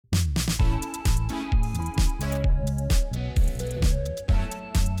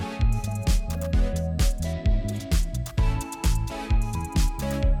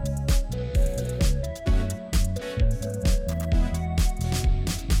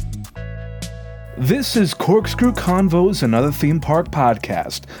This is Corkscrew Convos, another theme park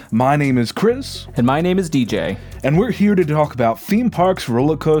podcast. My name is Chris. And my name is DJ. And we're here to talk about theme parks,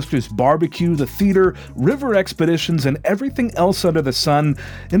 roller coasters, barbecue, the theater, river expeditions, and everything else under the sun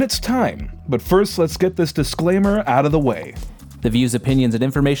in its time. But first, let's get this disclaimer out of the way. The views, opinions, and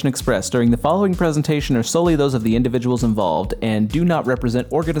information expressed during the following presentation are solely those of the individuals involved and do not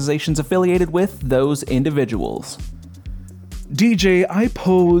represent organizations affiliated with those individuals. DJ, I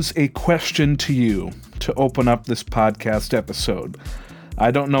pose a question to you to open up this podcast episode.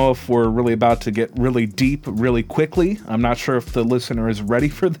 I don't know if we're really about to get really deep really quickly. I'm not sure if the listener is ready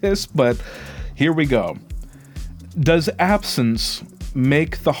for this, but here we go. Does absence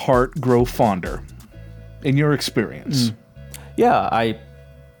make the heart grow fonder, in your experience? Yeah, I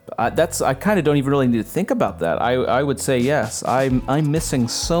kind of don't even really need to think about that. I would say yes. I'm missing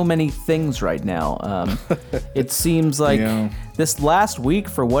so many things right now. It seems like this last week,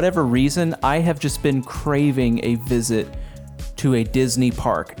 for whatever reason, I have just been craving a visit to a Disney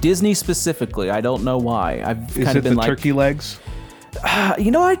park. Disney specifically. I don't know why. Is it the turkey legs?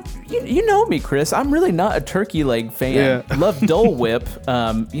 You know me, Chris. I'm really not a turkey leg fan. Yeah. Love Dole Whip.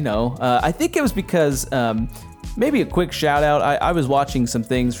 I think it was because. Maybe a quick shout out. I was watching some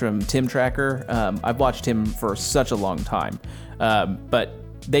things from Tim Tracker. I've watched him for such a long time. But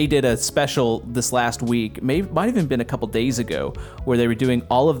they did a special this last week, might have even been a couple days ago, where they were doing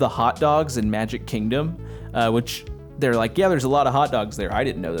all of the hot dogs in Magic Kingdom, which they're like, yeah, there's a lot of hot dogs there. I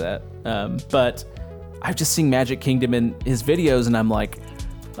didn't know that. But I've just seen Magic Kingdom in his videos, and I'm like,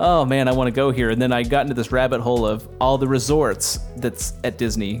 oh man, I want to go here. And then I got into this rabbit hole of all the resorts that's at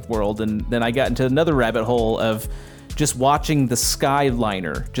Disney World. And then I got into another rabbit hole of just watching the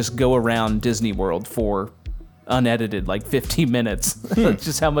Skyliner just go around Disney World for unedited, like 15 minutes.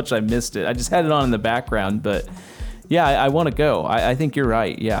 Just how much I missed it. I just had it on in the background. But yeah, I want to go. I think you're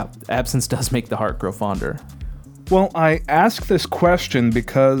right. Yeah, absence does make the heart grow fonder. Well, I ask this question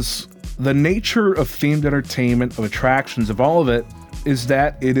because the nature of themed entertainment, of attractions, of all of it, is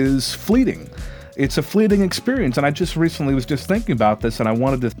that it is fleeting. It's a fleeting experience, and I just recently was just thinking about this, and I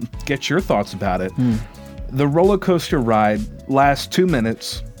wanted to get your thoughts about it. The roller coaster ride lasts 2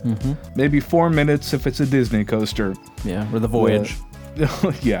 minutes, maybe 4 minutes if it's a Disney coaster. Yeah, or the voyage.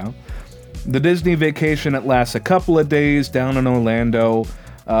 Yeah. The Disney vacation, it lasts a couple of days down in Orlando.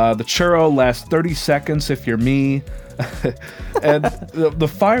 The churro lasts 30 seconds if you're me. And the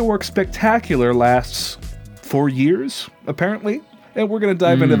fireworks spectacular lasts 4 years, apparently. And we're going to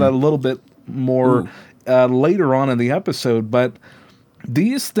dive into that a little bit more later on in the episode. But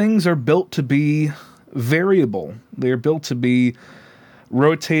these things are built to be variable. They're built to be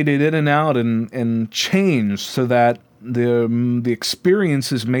rotated in and out and changed so that the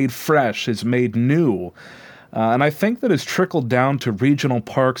experience is made fresh, is made new. And I think that has trickled down to regional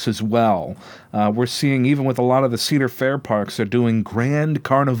parks as well. We're seeing, even with a lot of the Cedar Fair parks, they're doing Grand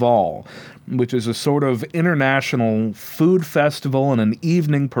Carnival, which is a sort of international food festival and an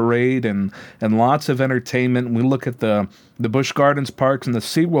evening parade and lots of entertainment. We look at the Busch Gardens parks and the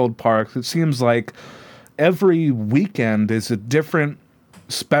SeaWorld parks. It seems like every weekend is a different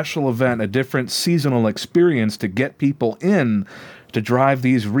special event, a different seasonal experience to get people in to drive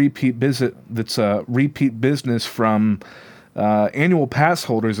these repeat business from annual pass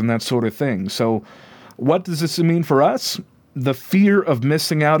holders and that sort of thing. So what does this mean for us? The fear of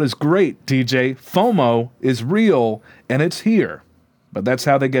missing out is great, DJ. FOMO is real, and it's here. But that's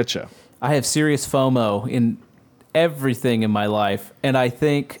how they get you. I have serious FOMO in everything in my life, and I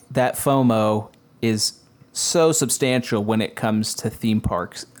think that FOMO is so substantial when it comes to theme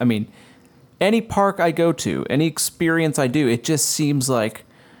parks. I mean, any park I go to, any experience I do, it just seems like,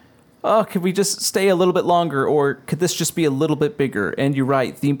 oh, could we just stay a little bit longer, or could this just be a little bit bigger? And you're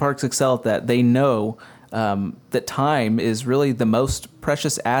right, theme parks excel at that. They know that time is really the most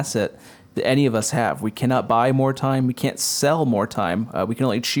precious asset that any of us have. We cannot buy more time. We can't sell more time. We can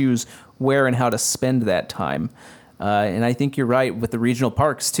only choose where and how to spend that time. And I think you're right with the regional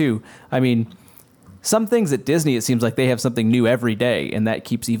parks, too. I mean, some things at Disney, it seems like they have something new every day, and that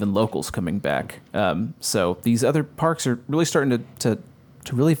keeps even locals coming back. So these other parks are really starting to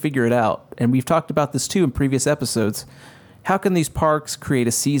really figure it out. And we've talked about this, too, in previous episodes. How can these parks create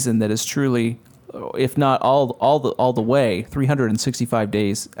a season that is truly, if not all the way, 365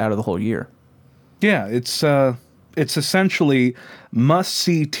 days out of the whole year? Yeah, it's essentially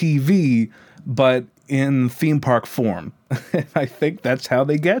must-see TV, but in theme park form. I think that's how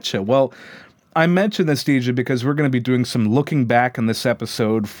they get you. Well, I mentioned this, DJ, because we're going to be doing some looking back in this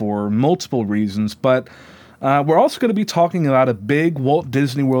episode for multiple reasons, but We're also going to be talking about a big Walt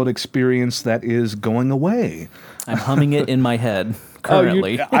Disney World experience that is going away. I'm humming it in my head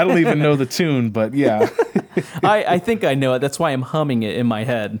currently. I don't even know the tune, but yeah. I think I know it. That's why I'm humming it in my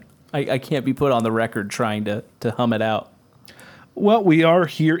head. I can't be put on the record trying to hum it out. Well, we are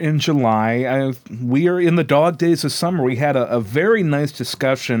here in July. We are in the dog days of summer. We had a very nice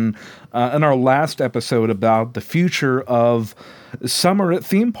discussion in our last episode about the future of summer at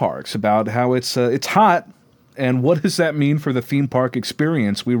theme parks, about how it's hot, and what does that mean for the theme park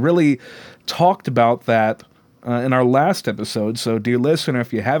experience. We really talked about that in our last episode. So, dear listener,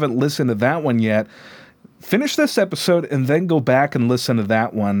 if you haven't listened to that one yet, finish this episode and then go back and listen to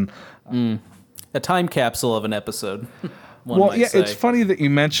that one. A time capsule of an episode. Well, yeah, it's funny that you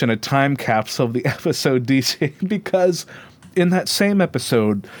mention a time capsule of the episode, DJ, because in that same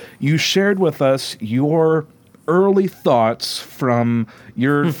episode, you shared with us your early thoughts from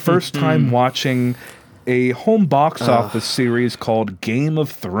your first time watching a home box office series called Game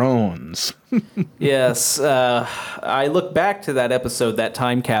of Thrones. Yes, I look back to that episode, that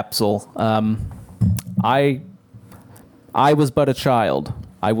time capsule. I was but a child.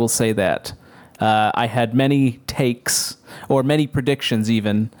 I will say that. I had many takes, or many predictions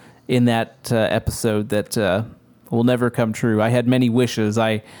even, in that episode that will never come true. I had many wishes.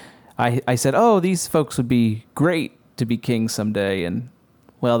 I said, oh, these folks would be great to be king someday, and,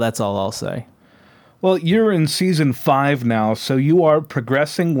 well, that's all I'll say. Well, you're in season 5 now, so you are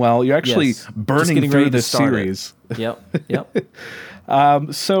progressing well. You're actually burning through this series. Yep.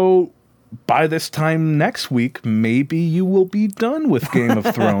 So by this time next week, maybe you will be done with Game of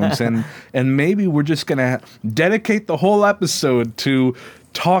Thrones, and maybe we're just going to dedicate the whole episode to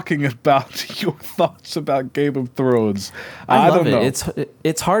talking about your thoughts about Game of Thrones. I don't know.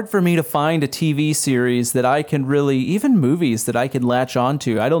 It's hard for me to find a TV series that I can really, even movies that I can latch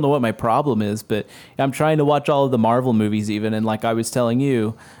onto. I don't know what my problem is, but I'm trying to watch all of the Marvel movies even, and like I was telling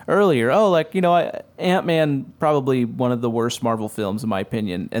you earlier, Ant-Man, probably one of the worst Marvel films in my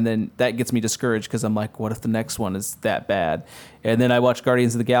opinion, and then that gets me discouraged because I'm like, what if the next one is that bad? And then I watch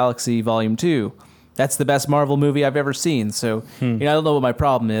Guardians of the Galaxy Volume 2. That's the best Marvel movie I've ever seen. So, I don't know what my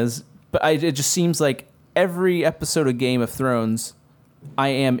problem is, but it just seems like every episode of Game of Thrones I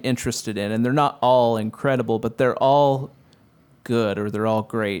am interested in, and they're not all incredible, but they're all good, or they're all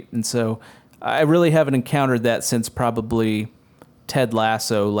great. And so I really haven't encountered that since probably Ted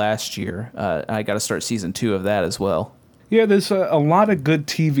Lasso last year. I got to start season 2 of that as well. Yeah, there's a lot of good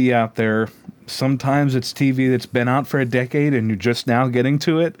TV out there. Sometimes it's TV that's been out for a decade and you're just now getting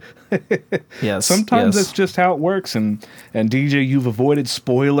to it. Yes. Sometimes that's just how it works. And DJ, you've avoided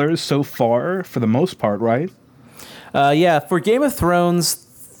spoilers so far for the most part, right? Yeah, for Game of Thrones,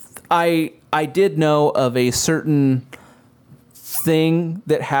 I did know of a certain thing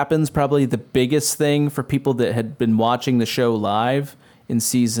that happens, probably the biggest thing for people that had been watching the show live in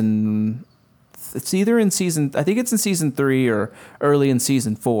season... It's either in season... I think it's in season 3 or early in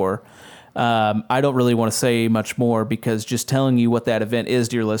season 4. I don't really want to say much more because just telling you what that event is,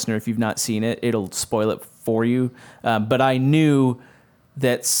 dear listener, if you've not seen it, it'll spoil it for you. But I knew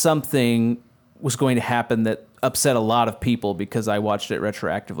that something was going to happen that upset a lot of people because I watched it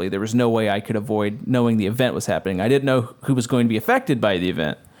retroactively. There was no way I could avoid knowing the event was happening. I didn't know who was going to be affected by the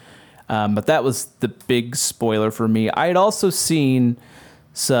event. But that was the big spoiler for me. I had also seen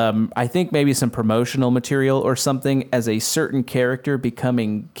I think maybe some promotional material or something as a certain character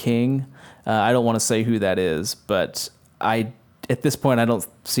becoming king. I don't want to say who that is, but at this point, I don't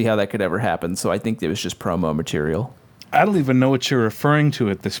see how that could ever happen. So I think it was just promo material. I don't even know what you're referring to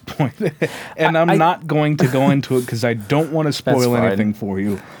at this point. And I'm not going to go into it because I don't want to spoil anything for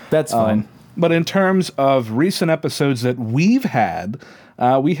you. That's fine. But in terms of recent episodes that we've had,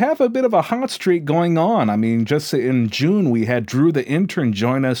 we have a bit of a hot streak going on. I mean, just in June, we had Drew the Intern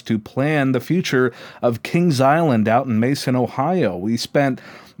join us to plan the future of Kings Island out in Mason, Ohio. We spent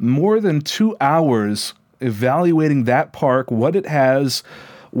more than 2 hours evaluating that park, what it has,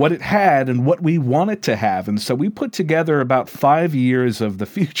 what it had, and what we want it to have. And so we put together about 5 years of the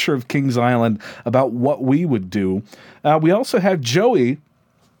future of Kings Island, about what we would do. We also have Joey,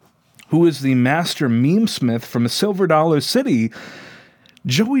 who is the master meme smith from Silver Dollar City.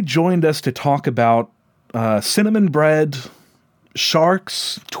 Joey joined us to talk about cinnamon bread,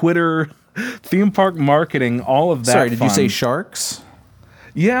 sharks, Twitter, theme park marketing, all of that. Sorry, did you say sharks?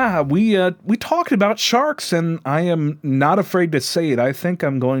 Yeah, we talked about sharks, and I am not afraid to say it. I think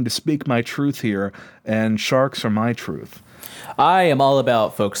I'm going to speak my truth here, and sharks are my truth. I am all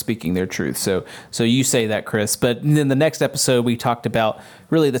about folks speaking their truth. So you say that, Chris. But in the next episode, we talked about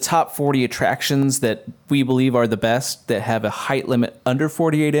really the top 40 attractions that we believe are the best that have a height limit under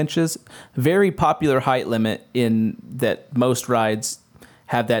 48 inches. Very popular height limit in that most rides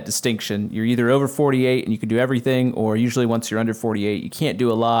have that distinction. You're either over 48 and you can do everything, or usually once you're under 48, you can't do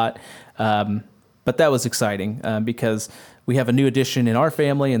a lot. But that was exciting because we have a new addition in our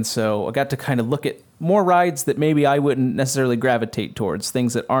family, and so I got to kind of look at more rides that maybe I wouldn't necessarily gravitate towards,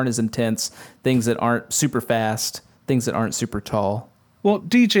 things that aren't as intense, things that aren't super fast, things that aren't super tall. Well,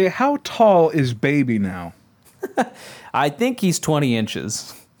 DJ, how tall is Baby now? I think he's 20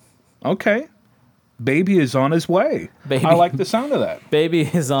 inches. Okay. Baby is on his way. Baby. I like the sound of that. Baby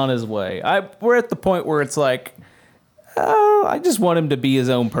is on his way. We're at the point where it's like, I just want him to be his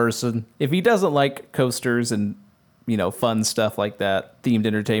own person. If he doesn't like coasters and, fun stuff like that, themed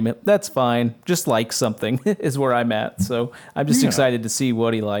entertainment, that's fine. Just like something is where I'm at. So I'm just excited to see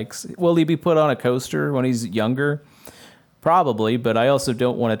what he likes. Will he be put on a coaster when he's younger? Probably, but I also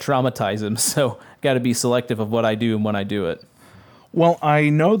don't want to traumatize him. So got to be selective of what I do and when I do it. Well, I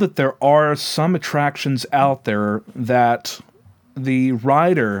know that there are some attractions out there that the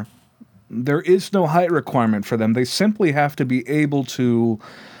rider, there is no height requirement for them. They simply have to be able to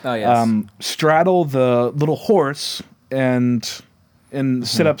straddle the little horse and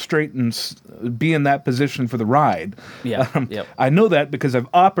sit up straight and be in that position for the ride. Yeah, yep. I know that because I've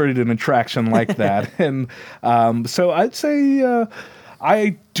operated an attraction like that. And so I'd say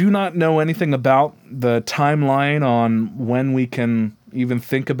I do not know anything about the timeline on when we can even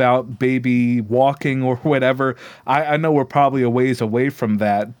think about Baby walking or whatever. I know we're probably a ways away from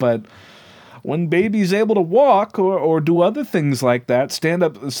that, but when Baby's able to walk or do other things like that, stand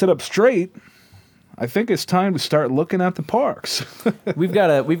up, sit up straight, I think it's time to start looking at the parks. We've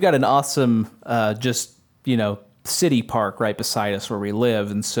got an awesome city park right beside us where we live,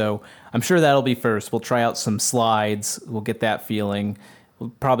 and so I'm sure that'll be first. We'll try out some slides. We'll get that feeling.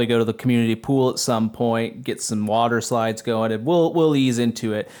 We'll probably go to the community pool at some point, get some water slides going, and we'll ease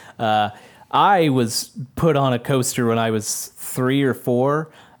into it. I was put on a coaster when I was 3 or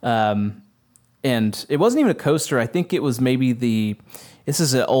 4. And it wasn't even a coaster. I think it was maybe this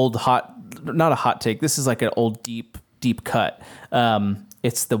is an old not a hot take. This is like an old deep cut.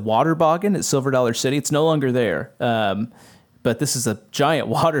 It's the Water Boggin at Silver Dollar City. It's no longer there. But this is a giant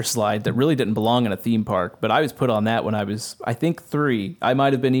water slide that really didn't belong in a theme park. But I was put on that when I was, I think, 3. I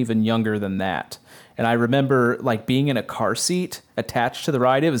might have been even younger than that. And I remember like being in a car seat attached to the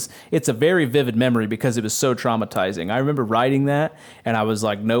ride. It's a very vivid memory because it was so traumatizing. I remember riding that and I was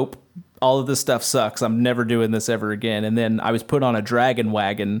like, nope. All of this stuff sucks. I'm never doing this ever again. And then I was put on a dragon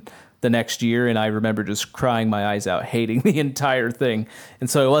wagon the next year, and I remember just crying my eyes out, hating the entire thing. And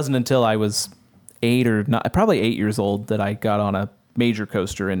so it wasn't until I was 8 years old that I got on a major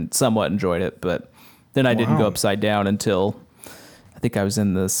coaster and somewhat enjoyed it. But then I didn't go upside down until I think I was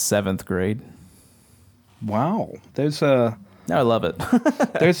in the 7th grade. Wow. Now I love it.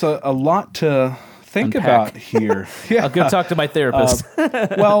 There's a lot to think about here. Yeah. I'll go talk to my therapist.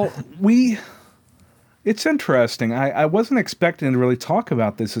 It's interesting. I wasn't expecting to really talk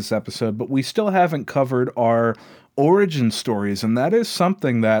about this episode, but we still haven't covered our origin stories, and that is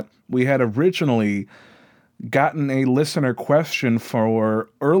something that we had originally gotten a listener question for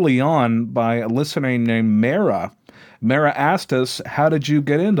early on by a listener named Mara. Mara asked us, how did you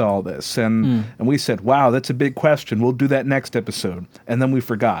get into all this? And we said, wow, that's a big question. We'll do that next episode. And then we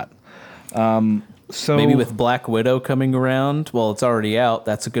forgot. So maybe with Black Widow coming around, well, it's already out.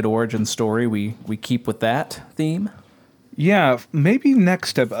 That's a good origin story. We keep with that theme. Yeah, maybe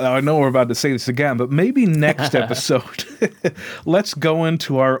next I know we're about to say this again, but maybe next episode, let's go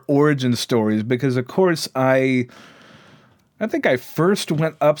into our origin stories because, of course, I think I first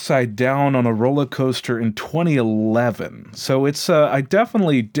went upside down on a roller coaster in 2011. So it's I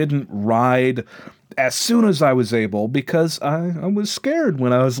definitely didn't ride as soon as I was able because I was scared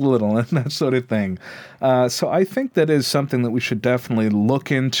when I was little and that sort of thing. So I think that is something that we should definitely look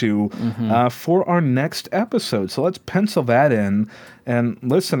into for our next episode. So let's pencil that in. And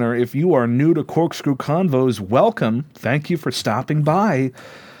listener, if you are new to Corkscrew Convos, welcome. Thank you for stopping by.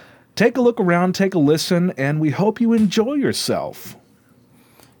 Take a look around, take a listen, and we hope you enjoy yourself.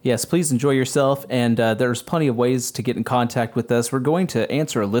 Yes, please enjoy yourself, and there's plenty of ways to get in contact with us. We're going to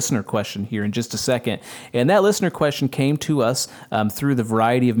answer a listener question here in just a second, and that listener question came to us through the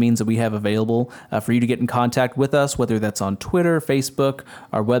variety of means that we have available for you to get in contact with us, whether that's on Twitter, Facebook,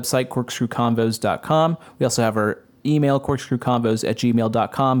 our website, corkscrewconvos.com. We also have our email,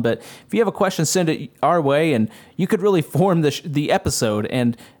 corkscrewconvos@gmail.com. But if you have a question, send it our way, and you could really form the episode.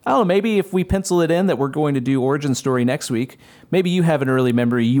 And I don't know, maybe if we pencil it in that we're going to do Origin Story next week, maybe you have an early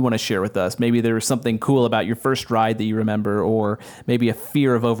memory you want to share with us. Maybe there was something cool about your first ride that you remember, or maybe a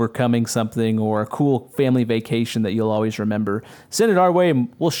fear of overcoming something, or a cool family vacation that you'll always remember. Send it our way,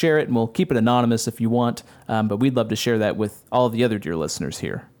 and we'll share it, and we'll keep it anonymous if you want. But we'd love to share that with all of the other dear listeners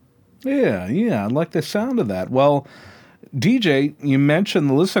here. Yeah, I like the sound of that. Well, DJ, you mentioned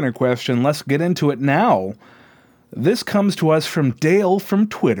the listener question. Let's get into it now. This comes to us from Dale from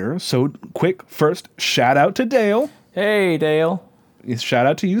Twitter. So quick, first, shout out to Dale. Hey, Dale. Shout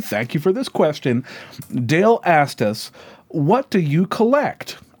out to you. Thank you for this question. Dale asked us, what do you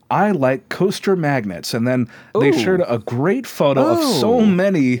collect? I like coaster magnets. And then they shared a great photo of so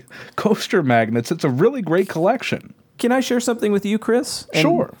many coaster magnets. It's a really great collection. Can I share something with you, Chris? And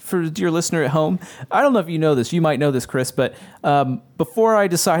sure. For your listener at home, I don't know if you know this. You might know this, Chris, but before I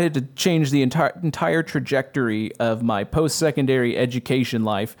decided to change the entire trajectory of my post-secondary education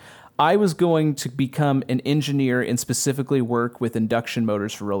life, I was going to become an engineer and specifically work with induction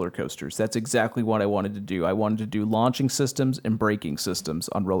motors for roller coasters. That's exactly what I wanted to do. I wanted to do launching systems and braking systems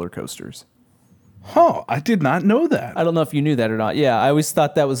on roller coasters. Huh, I did not know that. I don't know if you knew that or not. Yeah, I always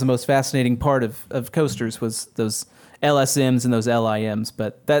thought that was the most fascinating part of coasters was those LSMs and those LIMs,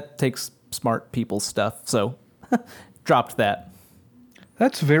 but that takes smart people's stuff, so dropped that.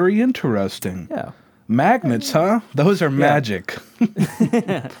 That's very interesting. Yeah. Magnets, huh? Those are magic.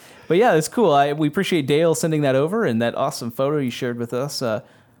 But yeah, it's cool. We appreciate Dale sending that over and that awesome photo you shared with us.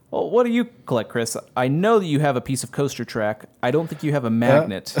 Well, what do you collect, Chris? I know that you have a piece of coaster track. I don't think you have a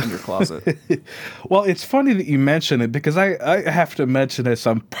magnet in your closet. Well, it's funny that you mention it because I have to mention this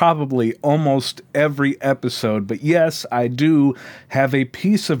on probably almost every episode. But yes, I do have a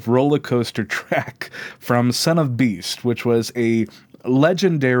piece of roller coaster track from Son of Beast, which was a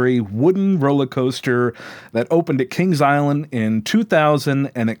legendary wooden roller coaster that opened at Kings Island in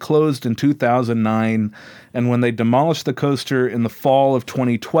 2000 and it closed in 2009. And when they demolished the coaster in the fall of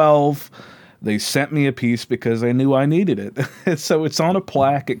 2012, they sent me a piece because they knew I needed it. So it's on a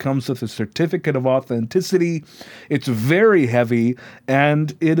plaque. It comes with a certificate of authenticity. It's very heavy,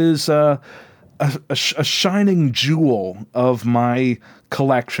 and it is a shining jewel of my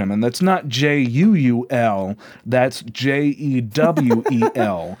collection. And that's not Juul, that's Jewel.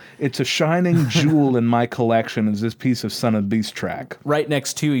 It's a shining jewel in my collection is this piece of Son of Beast track. Right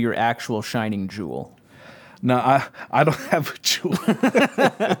next to your actual shining jewel. No, I don't have a jewel.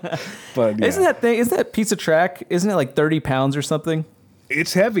 But yeah. Isn't that piece of track, isn't it like 30 pounds or something?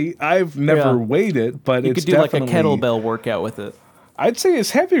 It's heavy. I've never weighed it, but you it's could do like a definitely kettlebell workout with it. I'd say it's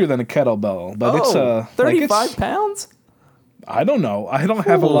heavier than a kettlebell, but it's 35 pounds? I don't know. I don't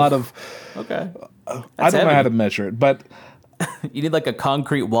have a lot of. Okay. I don't know how to measure it, but you need like a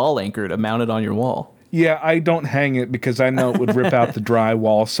concrete wall anchor to mount it on your wall. Yeah, I don't hang it because I know it would rip out the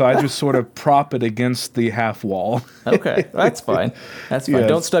drywall, so I just sort of prop it against the half wall. Okay, that's fine. That's fine. Yes.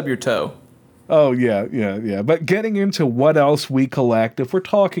 Don't stub your toe. Oh, yeah. But getting into what else we collect, if we're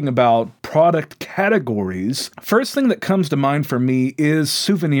talking about product categories, first thing that comes to mind for me is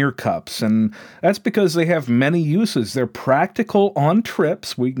souvenir cups. And that's because they have many uses. They're practical on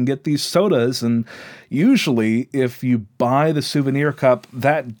trips. We can get these sodas, and usually if you buy the souvenir cup,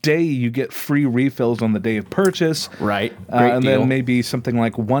 that day you get free refills on the day of purchase. Right. Great and deal. then maybe something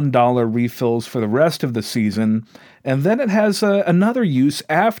like $1 refills for the rest of the season. And then it has another use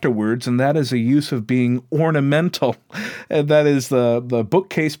afterwards, and that is a use of being ornamental. And that is the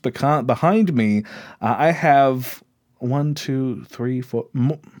bookcase behind me. I have 1, 2, 3, 4.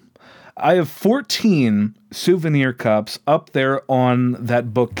 I have 14 souvenir cups up there on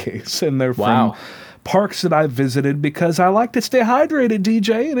that bookcase, and they're from parks that I've visited because I like to stay hydrated,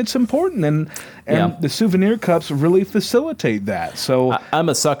 DJ, and it's important. And the souvenir cups really facilitate that. So I'm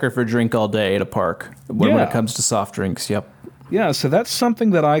a sucker for drink all day at a park when it comes to soft drinks. Yep. Yeah, so that's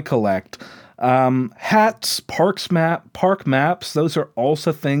something that I collect. Hats, park maps, those are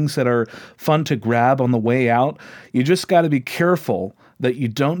also things that are fun to grab on the way out. You just got to be careful that you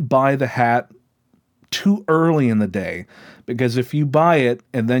don't buy the hat too early in the day, because if you buy it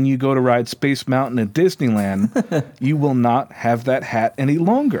and then you go to ride Space Mountain at Disneyland, you will not have that hat any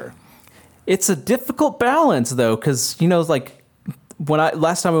longer. It's a difficult balance, though, because, like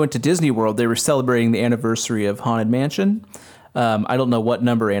last time I went to Disney World, they were celebrating the anniversary of Haunted Mansion. I don't know what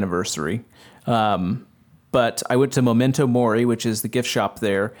number anniversary, but I went to Memento Mori, which is the gift shop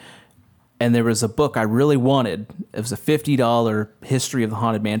there, and there was a book I really wanted. It was a $50 History of the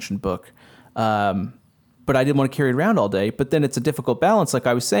Haunted Mansion book. But but I didn't want to carry it around all day. But then it's a difficult balance, like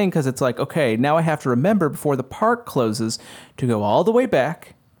I was saying, because it's like, okay, now I have to remember before the park closes to go all the way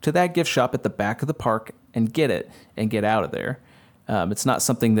back to that gift shop at the back of the park and get it and get out of there. It's not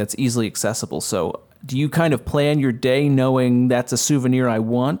something that's easily accessible. So do you kind of plan your day knowing that's a souvenir I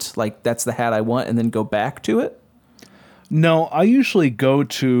want, like that's the hat I want, and then go back to it? No, I usually go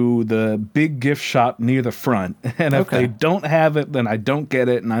to the big gift shop near the front, and if they don't have it, then I don't get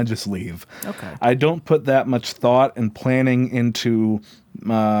it, and I just leave. Okay. I don't put that much thought and planning into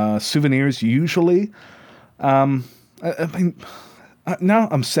souvenirs usually. I mean, now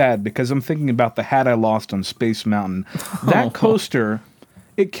I'm sad because I'm thinking about the hat I lost on Space Mountain. That coaster,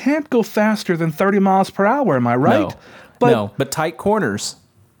 it can't go faster than 30 miles per hour, am I right? But tight corners.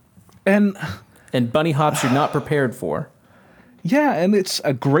 And bunny hops you're not prepared for. yeah, and it's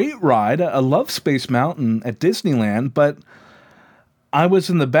a great ride. I love Space Mountain at Disneyland, but I was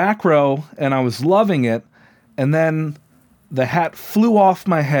in the back row and I was loving it, and then the hat flew off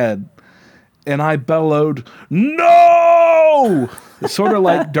my head and I bellowed, "No!" Sort of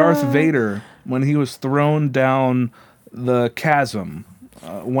like Darth Vader when he was thrown down the chasm.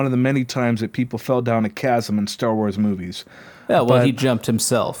 One of the many times that people fell down a chasm in Star Wars movies. Yeah, well, he jumped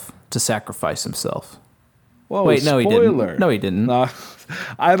himself to sacrifice himself. Whoa, Wait, no, spoiler. he didn't. No, he didn't.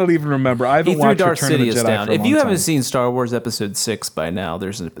 I don't even remember. I haven't He threw watched Darth Return of the Sidious Jedi down. for a If long you haven't time. seen Star Wars Episode 6 by now,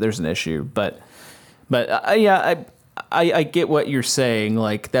 there's an issue. But yeah, I get what you're saying.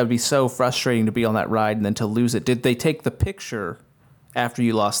 Like, that would be so frustrating to be on that ride and then to lose it. Did they take the picture after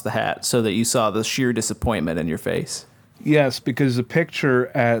you lost the hat so that you saw the sheer disappointment in your face? Yes, because the picture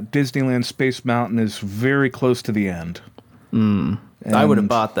at Disneyland Space Mountain is very close to the end. I would have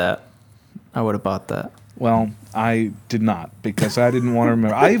bought that. Well, I did not because I didn't want to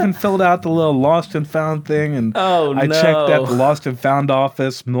remember. I even filled out the little lost and found thing, and I checked at the lost and found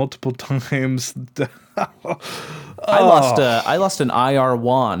office multiple times. I lost an IR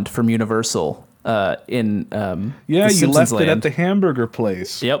wand from Universal in yeah, the you Simpsons left Land. it at the hamburger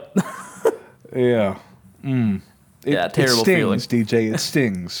place. Yep. Yeah. Terrible it stings, feeling. DJ. It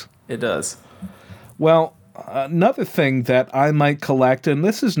stings. It does. Well, another thing that I might collect, and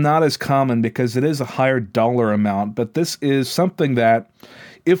this is not as common because it is a higher dollar amount, but this is something that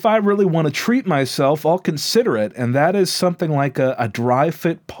if I really want to treat myself, I'll consider it, and that is something like a dry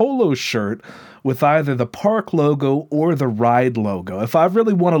fit polo shirt with either the park logo or the ride logo. If I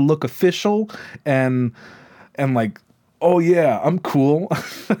really want to look official and like, oh yeah, I'm cool,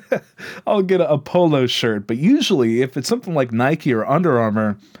 I'll get a polo shirt. But usually, if it's something like Nike or Under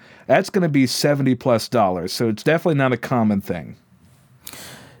Armour, that's going to be $70+. So it's definitely not a common thing.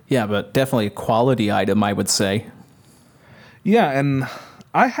 Yeah, but definitely a quality item, I would say. Yeah, and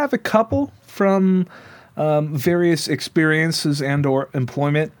I have a couple from various experiences and or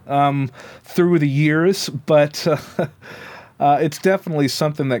employment through the years, but it's definitely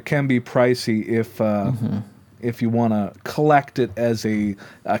something that can be pricey if you want to collect it as a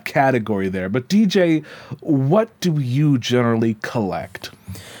category there. But DJ, what do you generally collect?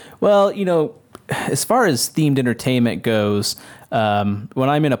 Well, as far as themed entertainment goes, when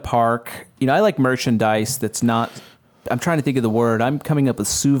I'm in a park, I like merchandise that's not, I'm trying to think of the word, I'm coming up with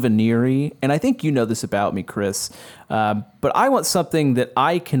souvenir-y, and I think you know this about me, Chris, but I want something that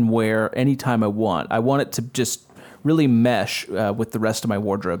I can wear anytime I want. I want it to just really mesh with the rest of my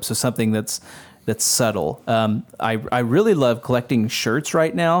wardrobe, so something that's subtle. I really love collecting shirts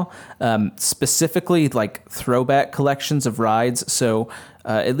right now, specifically like throwback collections of rides. So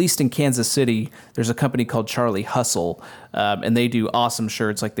at least in Kansas City, there's a company called Charlie Hustle, and they do awesome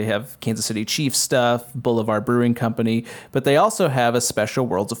shirts. Like they have Kansas City Chiefs stuff, Boulevard Brewing Company, but they also have a special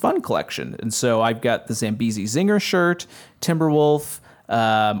Worlds of Fun collection. And so I've got the Zambezi Zinger shirt, Timberwolf,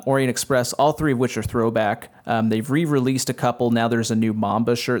 Orient Express, all three of which are throwback. They've re-released a couple. Now there's a new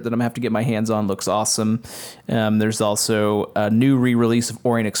Mamba shirt that I'm going to have to get my hands on. Looks awesome. There's also a new re-release of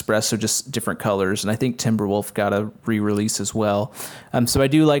Orient Express, so just different colors. And I think Timberwolf got a re-release as well. So I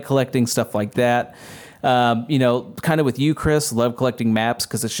do like collecting stuff like that. Kind of with you, Chris, love collecting maps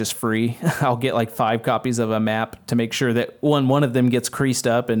because it's just free. I'll get like 5 copies of a map to make sure that one of them gets creased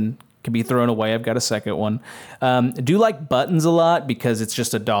up and can be thrown away. I've got a second one. Do like buttons a lot because it's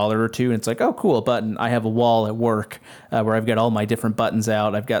just $1 or $2, and it's like, oh, cool, a button. I have a wall at work where I've got all my different buttons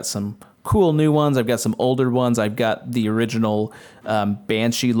out. I've got some cool new ones. I've got some older ones. I've got the original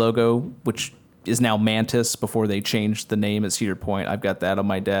Banshee logo, which is now Mantis before they changed the name at Cedar Point. I've got that on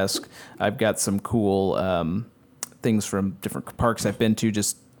my desk. I've got some cool things from different parks I've been to,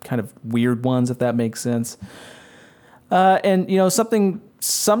 just kind of weird ones, if that makes sense. And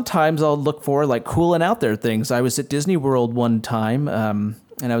sometimes I'll look for like cool and out there things. I was at Disney World one time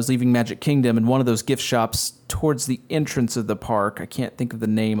and I was leaving Magic Kingdom, and one of those gift shops towards the entrance of the park, I can't think of the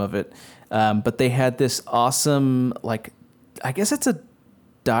name of it, but they had this awesome, like, I guess it's a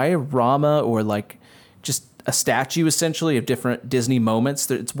diorama or like just a statue essentially of different Disney moments.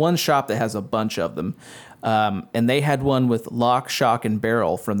 It's one shop that has a bunch of them. And they had one with Lock, Shock, and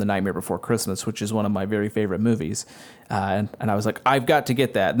Barrel from The Nightmare Before Christmas, which is one of my very favorite movies. And I was like, I've got to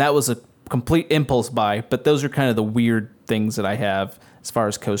get that. And that was a complete impulse buy, but those are kind of the weird things that I have as far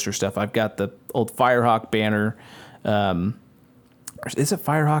as coaster stuff. I've got the old Firehawk banner. Is it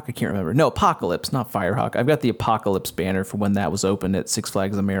Firehawk? I can't remember. No, Apocalypse, not Firehawk. I've got the Apocalypse banner for when that was open at Six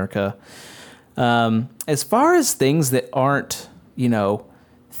Flags America. As far as things that aren't,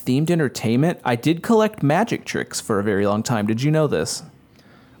 themed entertainment, I did collect magic tricks for a very long time. Did you know this?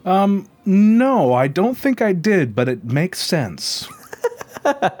 No, I don't think I did, but it makes sense.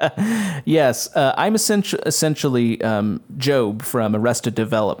 Yes, I'm essentially Job from Arrested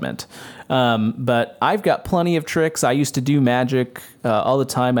Development. But I've got plenty of tricks. I used to do magic all the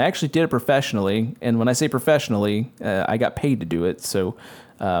time. I actually did it professionally, and when I say professionally, I got paid to do it. So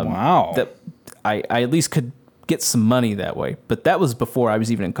Wow. that I at least could get some money that way. But that was before I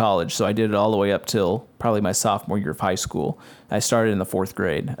was even in college, so I did it all the way up till probably my sophomore year of high school. I started in the 4th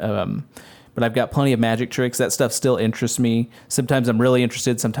grade. But I've got plenty of magic tricks. That stuff still interests me. Sometimes I'm really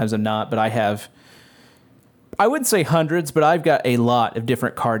interested, sometimes I'm not. But I wouldn't say hundreds, but I've got a lot of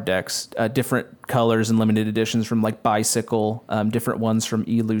different card decks, different colors and limited editions from like Bicycle, different ones from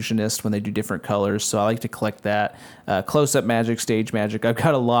Illusionist when they do different colors. So I like to collect that. Close-up magic, stage magic. I've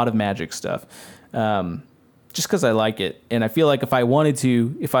got a lot of magic stuff just because I like it. And I feel like if I wanted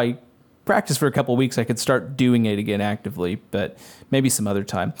to, if I practice for a couple of weeks, I could start doing it again actively, but maybe some other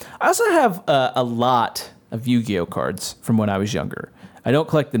time. I also have a lot of Yu-Gi-Oh cards from when I was younger. I don't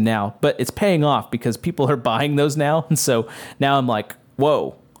collect them now, but it's paying off because people are buying those now. And so now I'm like,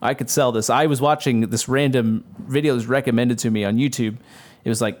 whoa, I could sell this. I was watching this random video that was recommended to me on YouTube. It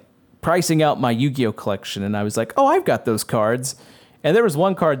was like pricing out my Yu-Gi-Oh collection. And I was like, oh, I've got those cards. And there was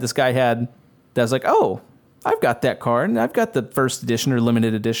one card this guy had that I was like, oh, I've got that card, and I've got the first edition or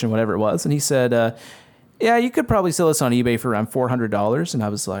limited edition, whatever it was. And he said, yeah, you could probably sell this on eBay for around $400. And I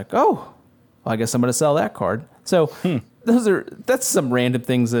was like, oh, well, I guess I'm going to sell that card. So that's some random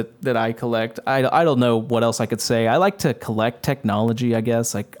things that I collect. I don't know what else I could say. I like to collect technology, I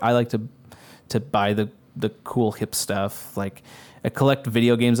guess. Like I like to buy the cool hip stuff. Like I collect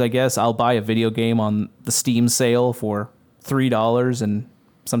video games, I guess. I'll buy a video game on the Steam sale for $3 and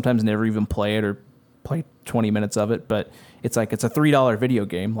sometimes never even play it or play 20 minutes of it, but it's like it's a $3 video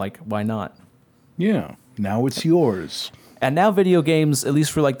game. Like, why not? Yeah, now it's yours. And now video games, at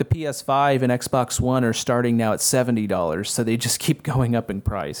least for like the PS5 and Xbox One, are starting now at $70, so they just keep going up in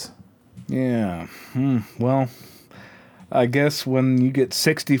price. Yeah. Well, I guess when you get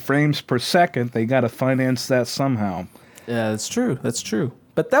 60 frames per second, they got to finance that somehow. Yeah, that's true. That's true.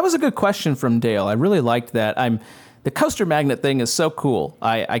 But that was a good question from Dale. I really liked that. The coaster magnet thing is so cool.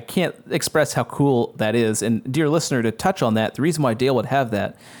 I can't express how cool that is. And dear listener, to touch on that, the reason why Dale would have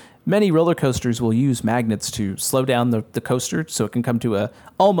that, many roller coasters will use magnets to slow down the coaster so it can come to a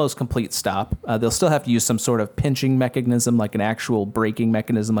almost complete stop. They'll still have to use some sort of pinching mechanism, like an actual braking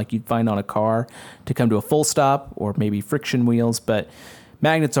mechanism like you'd find on a car, to come to a full stop, or maybe friction wheels. But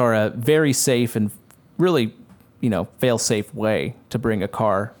magnets are a very safe and really, fail-safe way to bring a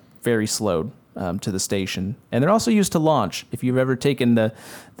car very slowed to the station. And they're also used to launch. If you've ever taken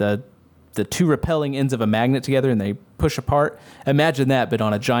the two repelling ends of a magnet together and they push apart, imagine that, but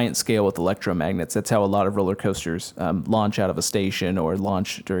on a giant scale with electromagnets. That's how a lot of roller coasters launch out of a station or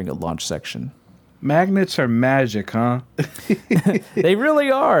launch during a launch section. Magnets are magic, huh? They really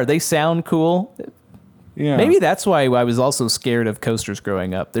are. They sound cool. Yeah. Maybe that's why I was also scared of coasters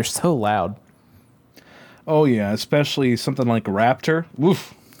growing up. They're so loud. Oh, yeah, especially something like Raptor.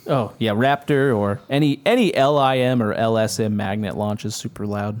 Woof. Oh, yeah, Raptor or any LIM or LSM magnet launch is super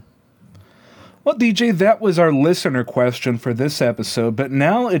loud. Well, DJ, that was our listener question for this episode, but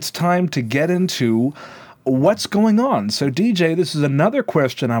now it's time to get into what's going on. So, DJ, this is another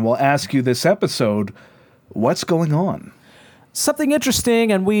question I will ask you this episode. What's going on? Something interesting,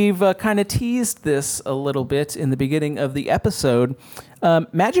 and we've kind of teased this a little bit in the beginning of the episode.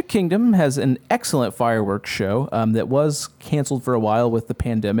 Magic Kingdom has an excellent fireworks show that was canceled for a while with the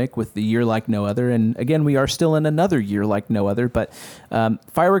pandemic, with the Year Like No Other. And again, we are still in another Year Like No Other, but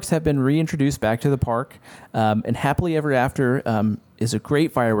fireworks have been reintroduced back to the park. And Happily Ever After is a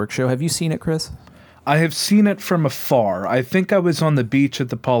great fireworks show. Have you seen it, Chris? I have seen it from afar. I think I was on the beach at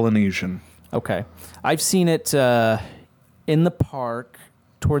the Polynesian. Okay. I've seen it in the park,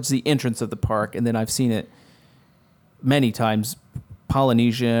 towards the entrance of the park, and then I've seen it many times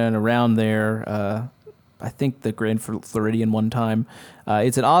Polynesian, around there. I think the Grand Floridian one time.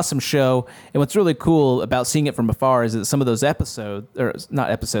 It's an awesome show, and what's really cool about seeing it from afar is that some of those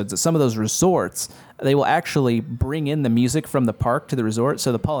some of those resorts, they will actually bring in the music from the park to the resort.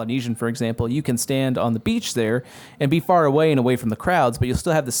 So the Polynesian, for example, you can stand on the beach there and be far away and away from the crowds, but you'll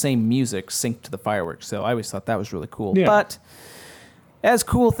still have the same music synced to the fireworks. So I always thought that was really cool. Yeah. But as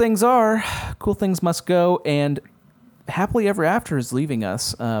cool things are, cool things must go, and Happily Ever After is leaving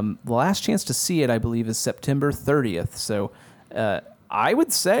us. The last chance to see it, I believe, is September 30th. So I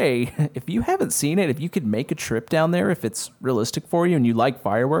would say, if you haven't seen it, if you could make a trip down there, if it's realistic for you and you like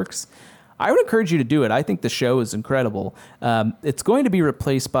fireworks, I would encourage you to do it. I think the show is incredible. It's going to be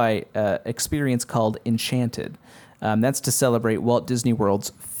replaced by an experience called Enchanted. That's to celebrate Walt Disney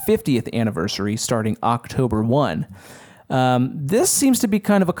World's 50th anniversary starting October 1. This seems to be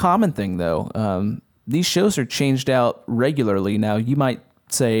kind of a common thing, though. These shows are changed out regularly. Now, you might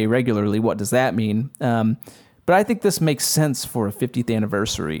say regularly, what does that mean? But I think this makes sense for a 50th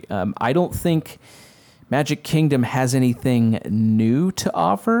anniversary. I don't think Magic Kingdom has anything new to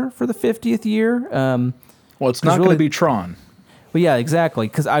offer for the 50th year. Well, it's not going to be Tron. Well, yeah, exactly.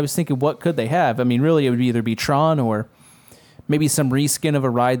 Because I was thinking, what could they have? I mean, really, it would either be Tron or maybe some reskin of a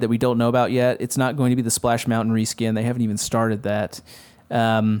ride that we don't know about yet. It's not going to be the Splash Mountain reskin. They haven't even started that.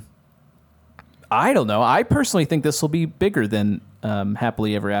 I don't know. I personally think this will be bigger than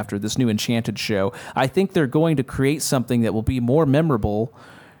Happily Ever After, this new Enchanted show. I think they're going to create something that will be more memorable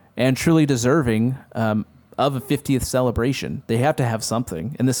and truly deserving of a 50th celebration. They have to have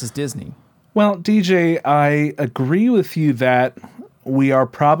something, and this is Disney. Well, DJ, I agree with you that we are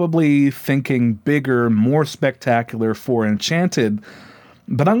probably thinking bigger, more spectacular for Enchanted,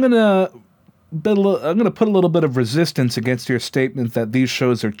 but I'm gonna put a little bit of resistance against your statement that these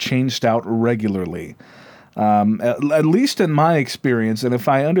shows are changed out regularly. At least in my experience, and if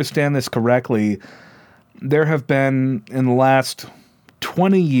I understand this correctly, there have been, in the last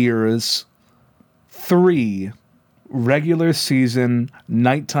 20 years, 3 regular season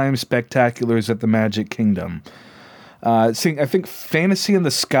nighttime spectaculars at the Magic Kingdom. I think Fantasy in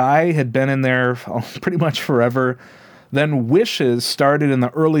the Sky had been in there pretty much forever. Then Wishes started in the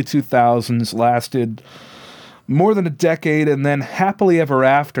early 2000s, lasted more than a decade, and then Happily Ever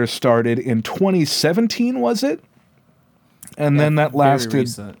After started in 2017, was it? And then that lasted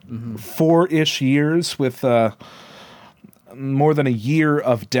 4-ish years with more than a year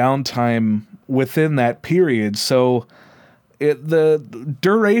of downtime within that period. So the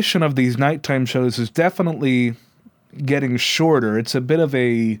duration of these nighttime shows is definitely getting shorter. It's a bit of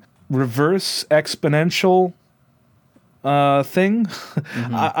a reverse exponential thing.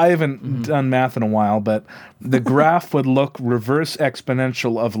 I haven't done math in a while, but the graph would look reverse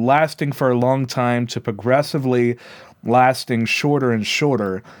exponential of lasting for a long time to progressively lasting shorter and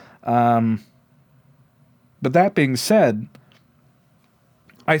shorter. But that being said,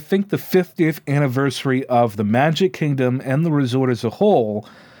 I think the 50th anniversary of the Magic Kingdom and the resort as a whole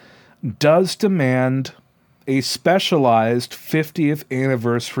does demand a specialized 50th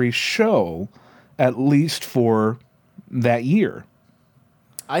anniversary show, at least for that year.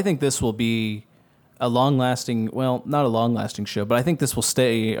 I think this will be a long-lasting, well, not a long-lasting show, but I think this will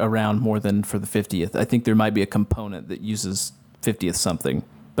stay around more than for the 50th. I think there might be a component that uses 50th something,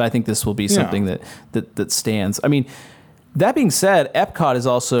 but I think this will be something that stands. I mean, that being said, Epcot is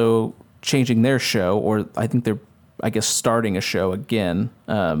also changing their show, or I think they're, starting a show again.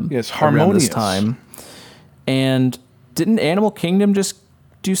 Yes, Harmonious. Around this time. And didn't Animal Kingdom just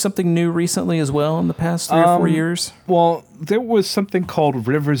do something new recently as well in the past 3 or 4 years? Well, there was something called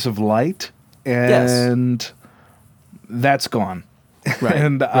Rivers of Light, and that's gone. Right.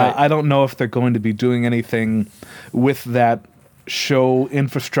 And I don't know if they're going to be doing anything with that show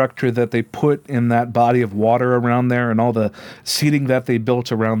infrastructure that they put in that body of water around there and all the seating that they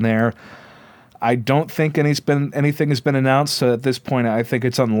built around there. I don't think anything has been announced, so at this point I think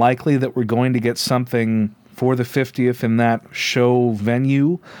it's unlikely that we're going to get something for the 50th in that show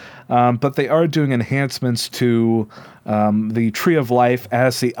venue. But they are doing enhancements to the Tree of Life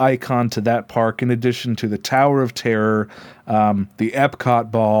as the icon to that park, in addition to the Tower of Terror, the Epcot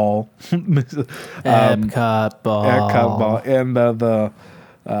Ball, Epcot Ball, and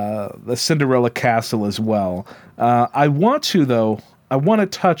the Cinderella Castle as well. I want to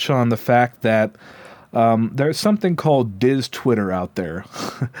touch on the fact that there's something called Diz Twitter out there.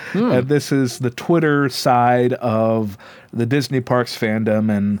 And this is the Twitter side of the Disney Parks fandom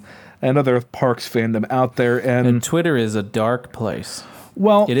and other parks fandom out there. And Twitter is a dark place.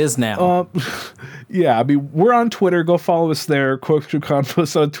 Well, It is now. yeah, I mean, we're on Twitter. Go follow us there. Corkscrew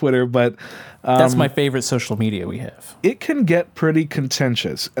Confoes on Twitter. But That's my favorite social media we have. it can get pretty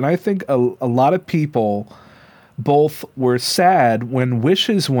contentious. And I think a lot of people both were sad when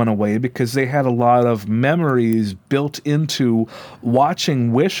Wishes went away because they had a lot of memories built into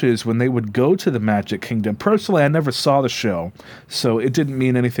watching Wishes when they would go to the Magic Kingdom. Personally, I never saw the show, so it didn't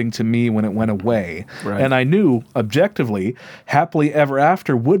mean anything to me when it went away. Right. And I knew, objectively, Happily Ever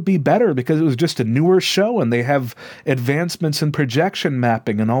After would be better because it was just a newer show and they have advancements in projection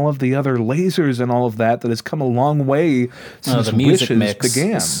mapping and all of the other lasers and all of that has come a long way since The music Wishes mix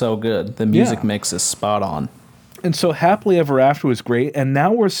began. is so good. The music Yeah. mix is spot on. And so Happily Ever After was great, and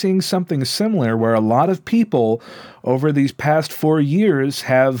now we're seeing something similar where a lot of people over these past 4 years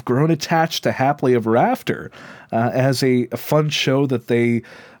have grown attached to Happily Ever After as a fun show that they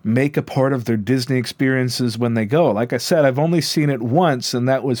make a part of their Disney experiences when they go. Like I said, I've only seen it once, and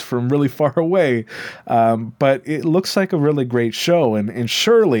that was from really far away, but it looks like a really great show, and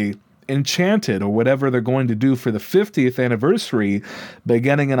surely Enchanted, or whatever they're going to do for the 50th anniversary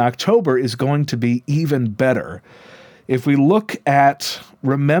beginning in October, is going to be even better. If we look at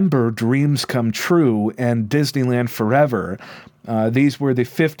Remember Dreams Come True and Disneyland Forever, these were the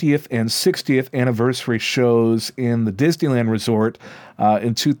 50th and 60th anniversary shows in the Disneyland Resort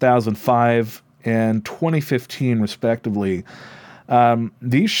in 2005 and 2015, respectively.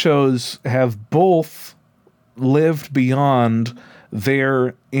 These shows have both lived beyond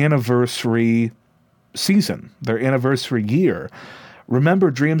their anniversary season, their anniversary year.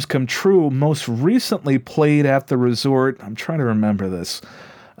 Remember Dreams Come True most recently played at the resort. I'm trying to remember this.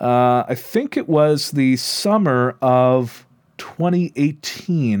 I think it was the summer of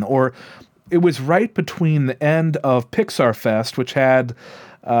 2018, or it was right between the end of Pixar Fest, which had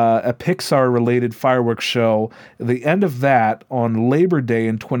a Pixar-related fireworks show, the end of that on Labor Day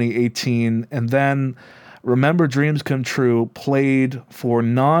in 2018, and then Remember Dreams Come True played for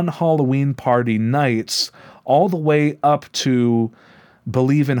non-Halloween party nights all the way up to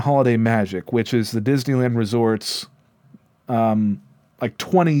Believe in Holiday Magic, which is the Disneyland Resort's like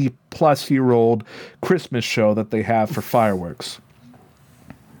 20-plus-year-old Christmas show that they have for fireworks.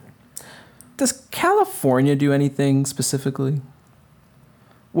 Does California do anything specifically?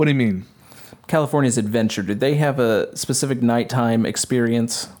 What do you mean? California's Adventure, did they have a specific nighttime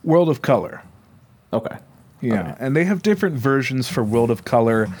experience? World of Color. Okay. Yeah, and they have different versions for World of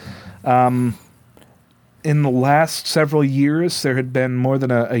Color. In the last several years, there had been more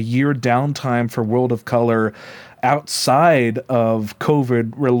than a year downtime for World of Color outside of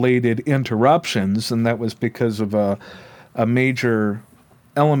COVID-related interruptions, and that was because of a major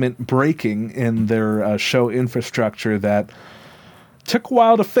element breaking in their show infrastructure that took a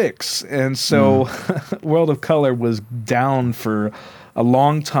while to fix. And so World of Color was down for a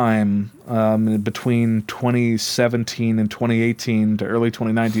long time between 2017 and 2018 to early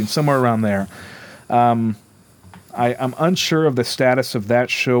 2019, somewhere around there. I'm unsure of the status of that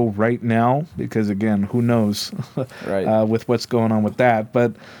show right now because, again, who knows Right. with what's going on with that.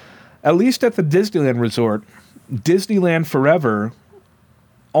 But at least at the Disneyland Resort, Disneyland Forever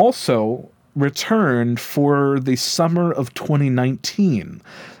also returned for the summer of 2019.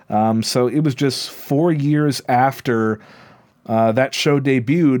 So it was just 4 years after that show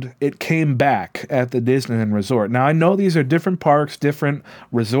debuted, it came back at the Disneyland Resort. Now, I know these are different parks, different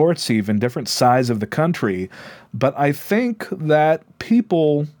resorts even, different sides of the country, but I think that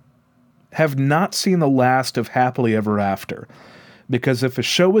people have not seen the last of Happily Ever After. Because if a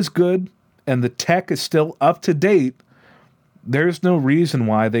show is good and the tech is still up to date, there's no reason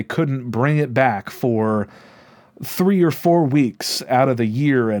why they couldn't bring it back for 3 or 4 weeks out of the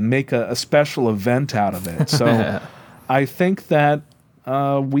year and make a special event out of it. So I think that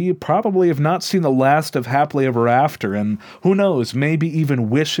we probably have not seen the last of Happily Ever After, and who knows, maybe even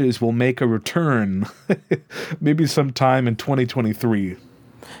Wishes will make a return, maybe sometime in 2023.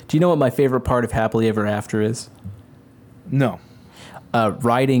 Do you know what my favorite part of Happily Ever After is? No.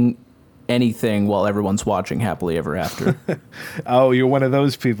 Riding anything while everyone's watching Happily Ever After. Oh, you're one of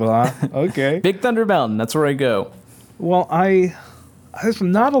those people, huh? Okay. Big Thunder Mountain, that's where I go. Well, there's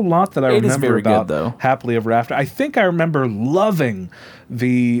not a lot that I It is remember very about good, though. Happily Ever After. I think I remember loving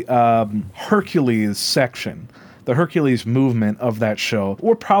the Hercules section, the Hercules movement of that show.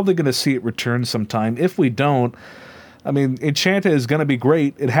 We're probably going to see it return sometime. If we don't, I mean, Enchanted is going to be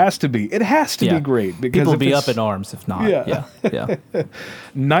great. It has to be. It has to be great. Because people will if be it's up in arms if not. Yeah. Yeah.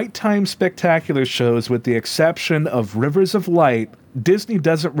 nighttime spectacular shows, with the exception of Rivers of Light, Disney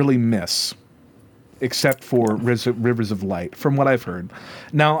doesn't really miss. except for Rivers of Light, from what I've heard.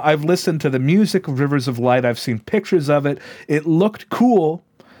 Now, I've listened to the music of Rivers of Light. I've seen pictures of it. It looked cool,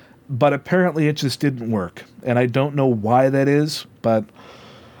 but apparently it just didn't work. And I don't know why that is, but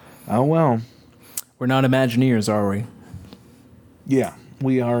oh well. We're not Imagineers, are we? Yeah,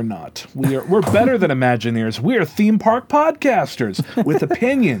 we are not. We're better than Imagineers. We are theme park podcasters with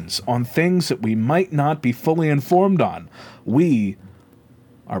opinions on things that we might not be fully informed on. We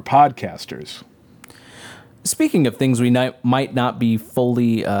are podcasters. Speaking of things we might not be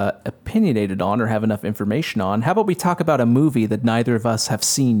fully opinionated on or have enough information on, how about we talk about a movie that neither of us have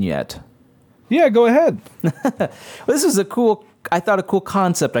seen yet? Yeah, go ahead. Well, this is a cool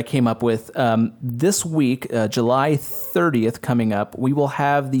concept I came up with. This week, July 30th coming up, we will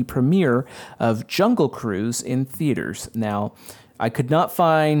have the premiere of Jungle Cruise in theaters. Now, I could not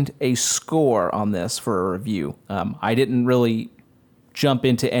find a score on this for a review. I didn't really jump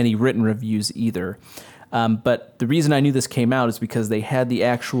into any written reviews either. But the reason I knew this came out is because they had the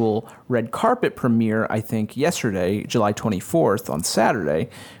actual red carpet premiere, I think, yesterday, July 24th, on Saturday,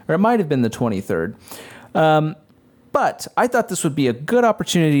 or it might have been the 23rd. But I thought this would be a good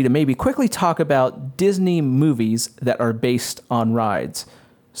opportunity to maybe quickly talk about Disney movies that are based on rides.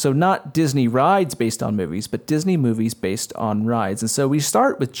 So not Disney rides based on movies, but Disney movies based on rides. And so we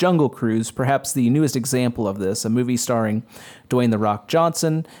start with Jungle Cruise, perhaps the newest example of this, a movie starring Dwayne "The Rock"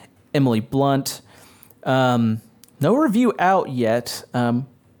 Johnson, Emily Blunt. No review out yet,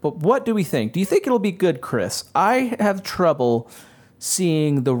 but what do we think? Do you think it'll be good, Chris? I have trouble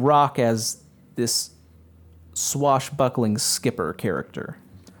seeing The Rock as this swashbuckling skipper character.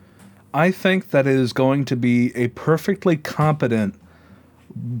 I think that it is going to be a perfectly competent,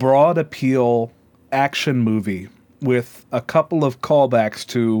 broad appeal action movie with a couple of callbacks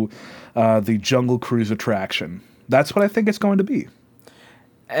to the Jungle Cruise attraction. That's what I think it's going to be.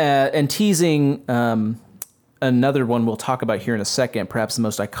 And teasing another one we'll talk about here in a second, perhaps the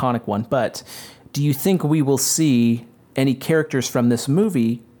most iconic one, but do you think we will see any characters from this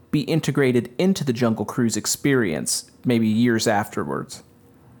movie be integrated into the Jungle Cruise experience, maybe years afterwards?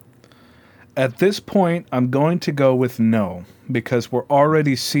 At this point, I'm going to go with no, because we're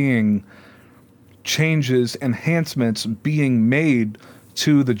already seeing changes, enhancements being made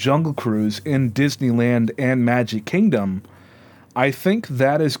to the Jungle Cruise in Disneyland and Magic Kingdom. I think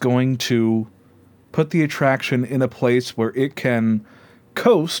that is going to put the attraction in a place where it can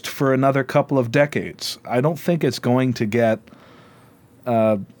coast for another couple of decades. I don't think it's going to get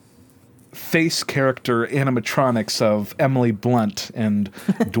face character animatronics of Emily Blunt and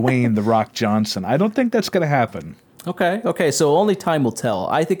Dwayne "The Rock" Johnson. I don't think that's going to happen. Okay, so only time will tell.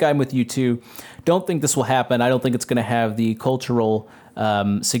 I think I'm with you too. Don't think this will happen. I don't think it's going to have the cultural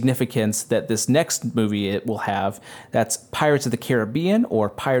significance that this next movie it will have. That's Pirates of the Caribbean or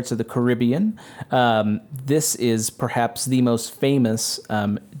Pirates of the Caribbean. This is perhaps the most famous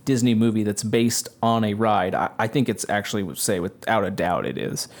Disney movie that's based on a ride. I think it's actually, would say without a doubt it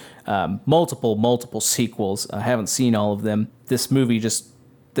is. Multiple sequels. I haven't seen all of them. This movie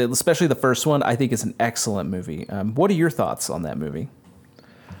especially the first one, I think is an excellent movie. What are your thoughts on that movie?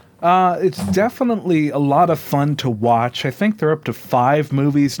 It's definitely a lot of fun to watch. I think they're up to 5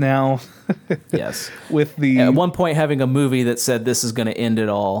 movies now. Yes. At one point having a movie that said this is going to end it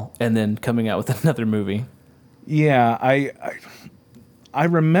all, and then coming out with another movie. Yeah, I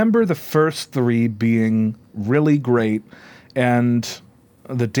remember the first 3 being really great, and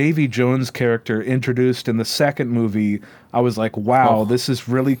the Davy Jones character introduced in the second movie, I was like, wow, This is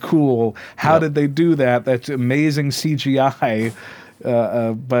really cool. How did they do that? That's amazing CGI.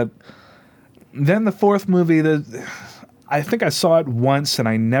 But then the fourth movie, I think I saw it once and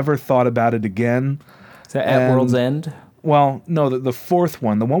I never thought about it again. Is that At World's End? Well, no, the fourth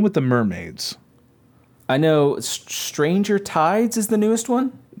one, the one with the mermaids. I know Stranger Tides is the newest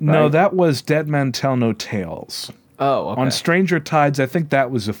one? No, that was Dead Men Tell No Tales. Oh, okay. On Stranger Tides, I think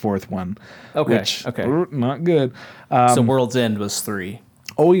that was the fourth one. Okay, Not good. So World's End was 3.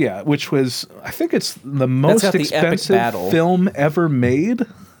 Oh, yeah, which was, I think it's the most expensive film ever made.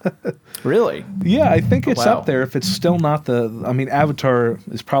 Really? Yeah, I think it's up there. If it's still not Avatar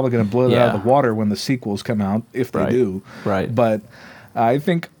is probably going to blow it out of the water when the sequels come out, if they do. Right. But I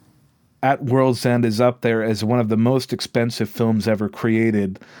think At World's End is up there as one of the most expensive films ever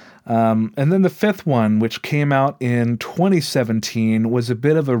created. And then the fifth one, which came out in 2017, was a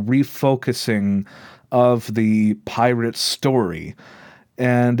bit of a refocusing of the pirate story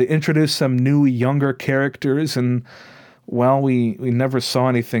and introduced some new, younger characters. And, well, we never saw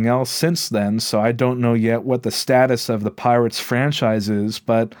anything else since then, so I don't know yet what the status of the Pirates franchise is,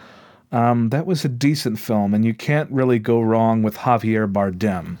 but that was a decent film, and you can't really go wrong with Javier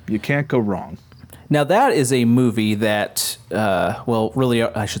Bardem. You can't go wrong. Now that is a movie that, well, really,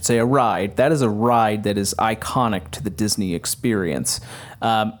 I should say a ride. That is a ride that is iconic to the Disney experience,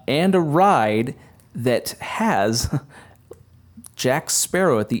 and a ride that has Jack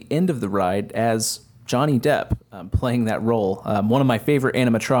Sparrow at the end of the ride as Johnny Depp playing that role. One of my favorite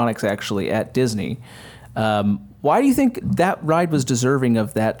animatronics, actually, at Disney. Why do you think that ride was deserving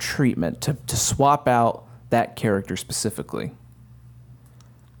of that treatment, to swap out that character specifically?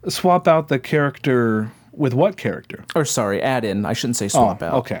 Swap out the character with what character? Or sorry, add in. I shouldn't say swap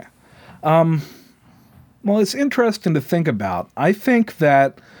out. Okay. Well, it's interesting to think about. I think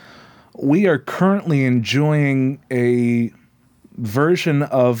that we are currently enjoying a version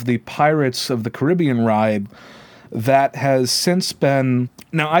of the Pirates of the Caribbean ride that has since been...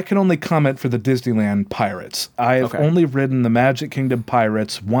 Now, I can only comment for the Disneyland Pirates. I've only ridden the Magic Kingdom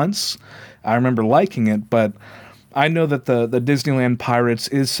Pirates once. I remember liking it, but I know that the Disneyland Pirates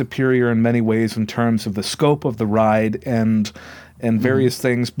is superior in many ways in terms of the scope of the ride and various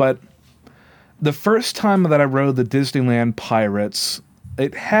things. But the first time that I rode the Disneyland Pirates,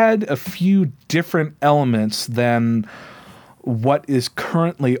 it had a few different elements than what is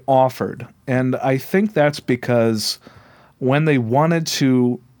currently offered. And I think that's because when they wanted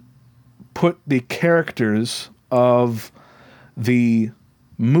to put the characters of the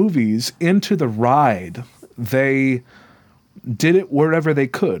movies into the ride, they did it wherever they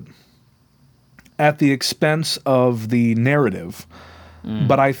could at the expense of the narrative.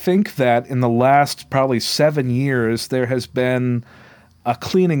 But I think that in the last probably 7 years, there has been a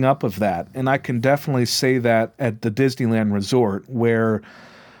cleaning up of that. And I can definitely say that at the Disneyland Resort, where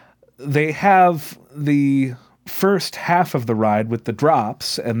they have the first half of the ride with the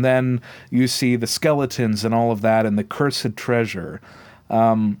drops, and then you see the skeletons and all of that and the cursed treasure.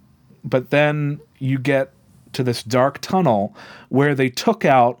 But then you get to this dark tunnel where they took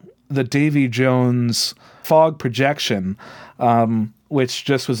out the Davy Jones fog projection, which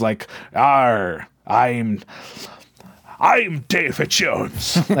just was like, "Arr, I'm David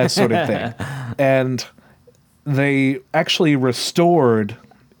Jones," that sort of thing. And they actually restored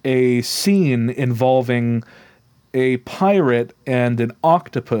a scene involving a pirate and an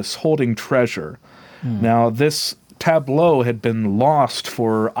octopus holding treasure. Now, this tableau had been lost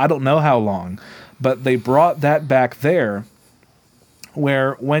for I don't know how long, but they brought that back there,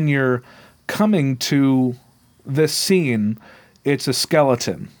 where when you're coming to this scene, it's a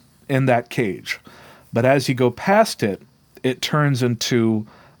skeleton in that cage. But as you go past it, it turns into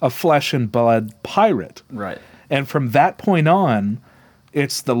a flesh and blood pirate. Right. And from that point on,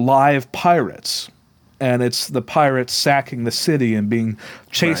 it's the live pirates. And it's the pirates sacking the city and being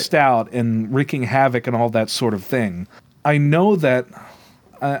chased out and wreaking havoc and all that sort of thing. I know that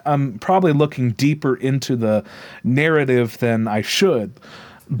I'm probably looking deeper into the narrative than I should,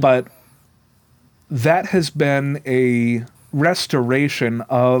 but that has been a restoration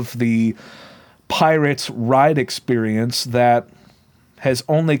of the Pirates ride experience that has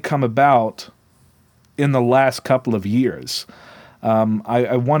only come about in the last couple of years.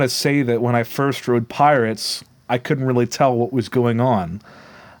 I want to say that when I first rode Pirates, I couldn't really tell what was going on.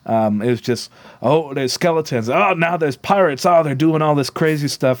 It was just, oh, there's skeletons. Oh, now there's pirates. Oh, they're doing all this crazy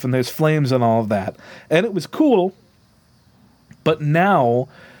stuff, and there's flames and all of that. And it was cool, but now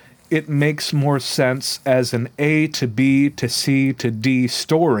it makes more sense as an A to B to C to D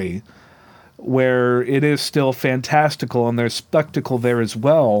story, where it is still fantastical and there's spectacle there as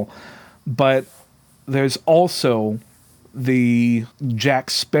well, but there's also the Jack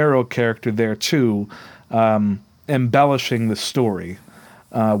Sparrow character there too, embellishing the story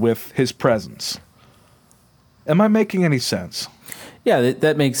with his presence. Am I making any sense? Yeah,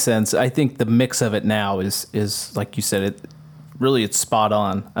 that makes sense. I think the mix of it now is like you said, it's spot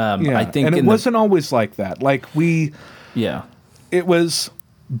on. I think, and it wasn't always like that. It was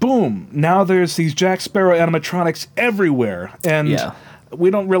boom. Now there's these Jack Sparrow animatronics everywhere, and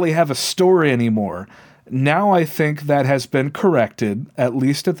we don't really have a story anymore. Now I think that has been corrected, at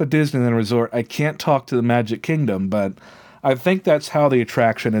least at the Disneyland Resort. I can't talk to the Magic Kingdom, but I think that's how the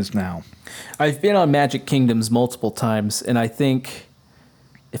attraction is now. I've been on Magic Kingdoms multiple times, and I think,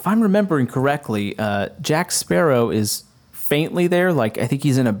 if I'm remembering correctly, Jack Sparrow is faintly there. Like, I think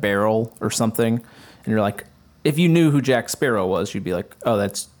he's in a barrel or something, and you're like, if you knew who Jack Sparrow was, you'd be like, oh,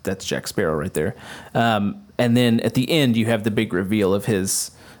 that's Jack Sparrow right there. And then at the end, you have the big reveal of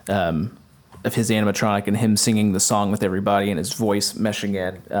his animatronic and him singing the song with everybody and his voice meshing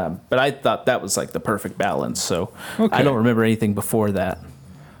in. But I thought that was like the perfect balance. So I don't remember anything before that.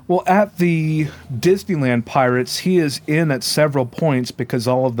 Well, at the Disneyland Pirates, he is in at several points because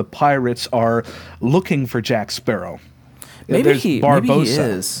all of the pirates are looking for Jack Sparrow. Maybe he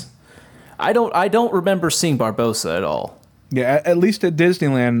is. I don't remember seeing Barbossa at all. Yeah, at least at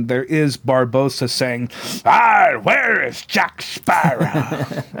Disneyland, there is Barbossa saying, "Ah, where is Jack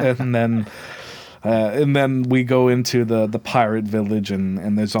Sparrow?" and then we go into the pirate village,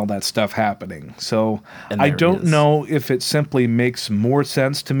 and there's all that stuff happening. So I don't know if it simply makes more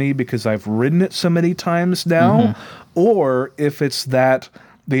sense to me because I've ridden it so many times now, or if it's that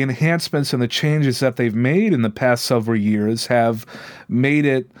the enhancements and the changes that they've made in the past several years have made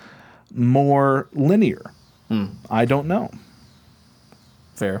it more linear. I don't know.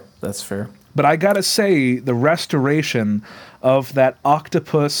 Fair. That's fair. But I gotta say, the restoration of that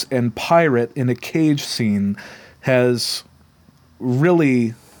octopus and pirate in a cage scene has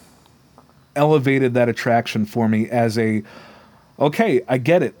really elevated that attraction for me as okay, I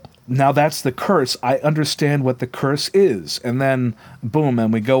get it. Now that's the curse. I understand what the curse is. And then, boom,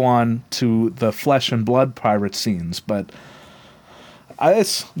 and we go on to the flesh and blood pirate scenes. But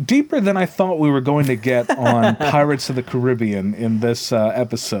it's deeper than I thought we were going to get on Pirates of the Caribbean in this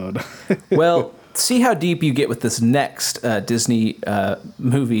episode. Well, see how deep you get with this next Disney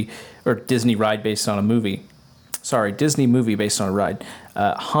movie, or Disney ride based on a movie. Sorry, Disney movie based on a ride.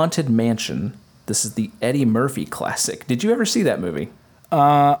 Haunted Mansion. This is the Eddie Murphy classic. Did you ever see that movie?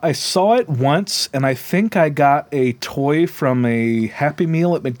 I saw it once, and I think I got a toy from a Happy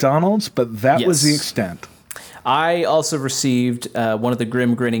Meal at McDonald's, but that was the extent. I also received one of the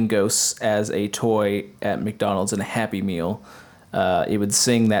Grim Grinning Ghosts as a toy at McDonald's in a Happy Meal. It would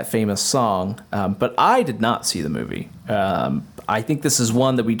sing that famous song, but I did not see the movie. I think this is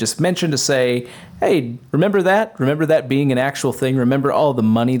one that we just mentioned to say, hey, remember that? Remember that being an actual thing? Remember all the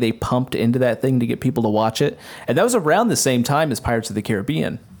money they pumped into that thing to get people to watch it? And that was around the same time as Pirates of the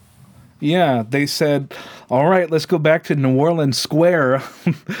Caribbean. Yeah, they said, all right, let's go back to New Orleans Square.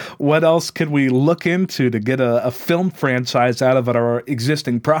 What else could we look into to get a film franchise out of our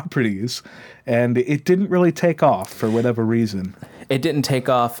existing properties? And it didn't really take off for whatever reason. It didn't take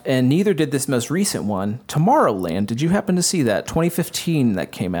off, and neither did this most recent one, Tomorrowland. Did you happen to see that? 2015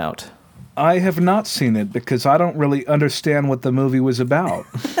 that came out. I have not seen it because I don't really understand what the movie was about.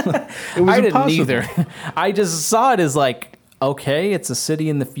 It was I impossible. didn't either. I just saw it as like, okay, it's a city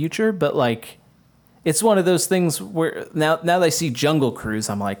in the future, but like, it's one of those things where now that I see Jungle Cruise,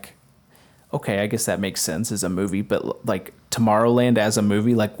 I'm like, okay, I guess that makes sense as a movie, but like Tomorrowland as a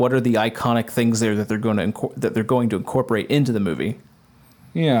movie, like what are the iconic things there that they're going to incorporate into the movie?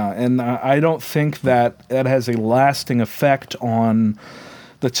 Yeah, and I don't think that has a lasting effect on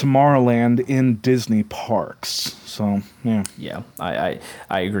the Tomorrowland in Disney parks. So, yeah. Yeah, I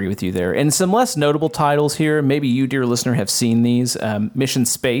agree with you there. And some less notable titles here. Maybe you, dear listener, have seen these. Mission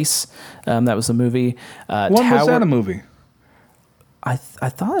Space, that was a movie. When was that a movie? I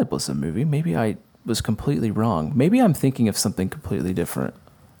thought it was a movie. Maybe I was completely wrong. Maybe I'm thinking of something completely different.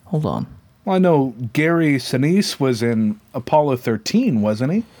 Hold on. Well, I know Gary Sinise was in Apollo 13,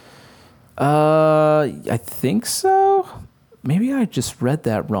 wasn't he? I think so. Maybe I just read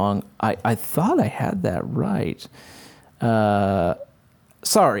that wrong. I thought I had that right.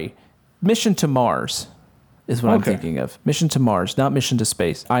 Sorry. Mission to Mars is what I'm thinking of. Mission to Mars, not Mission to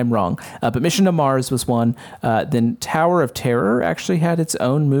Space. I'm wrong. But Mission to Mars was one. Then Tower of Terror actually had its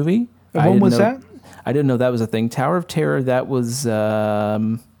own movie. When was that? I didn't know that was a thing. Tower of Terror, that was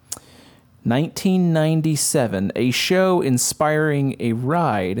 1997. A show inspiring a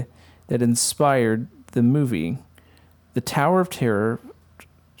ride that inspired the movie. The Tower of Terror,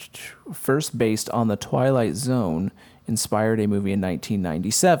 first based on The Twilight Zone, inspired a movie in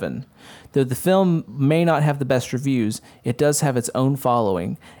 1997. Though the film may not have the best reviews, it does have its own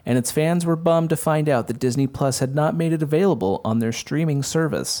following, and its fans were bummed to find out that Disney Plus had not made it available on their streaming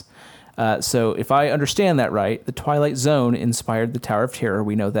service. So if I understand that right, The Twilight Zone inspired The Tower of Terror,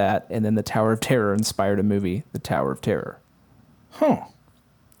 we know that, and then The Tower of Terror inspired a movie, The Tower of Terror. Huh.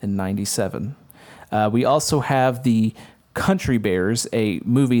 In 97. We also have the Country Bears, a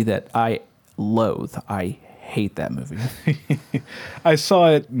movie that I loathe. I hate that movie. I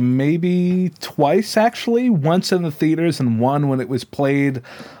saw it maybe twice, actually. Once in the theaters and one when it was played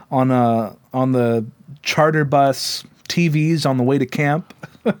on the charter bus TVs on the way to camp.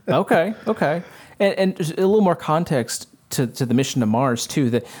 Okay. And just a little more context to the Mission to Mars, too.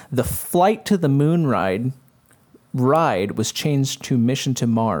 The Flight to the Moon ride was changed to Mission to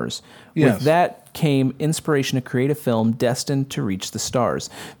Mars. Yes. With that came inspiration to create a film destined to reach the stars.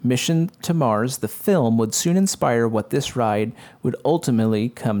 Mission to Mars, the film, would soon inspire what this ride would ultimately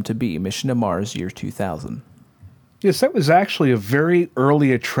come to be. Mission to Mars, year 2000. Yes, that was actually a very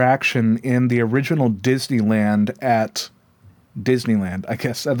early attraction in the original Disneyland at Disneyland, I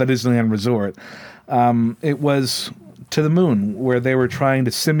guess, at the Disneyland Resort. It was to the moon, where they were trying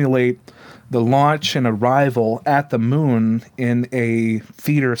to simulate the launch and arrival at the moon in a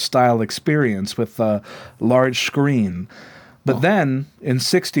theater-style experience with a large screen. But then, in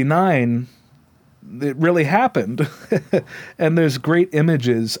 69, it really happened. And there's great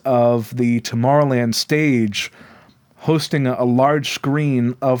images of the Tomorrowland stage hosting a large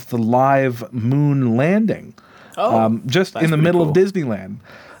screen of the live moon landing, just in the middle of Disneyland.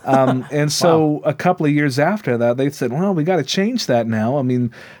 And so a couple of years after that, they said, well, we got to change that now. I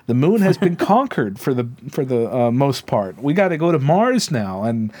mean, the moon has been conquered for the most part. We got to go to Mars now.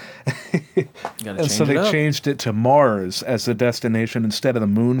 And, and so they changed it to Mars as the destination instead of the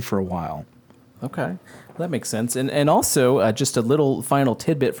moon for a while. Okay. Well, that makes sense. And also, just a little final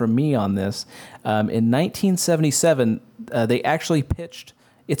tidbit from me on this. In 1977, they actually pitched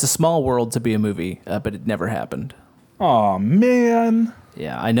It's a Small World to be a movie, but it never happened. Oh man.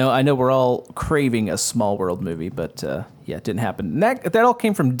 Yeah, I know we're all craving a Small World movie, but yeah, it didn't happen. And that all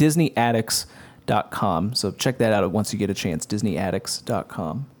came from DisneyAddicts.com, so check that out once you get a chance,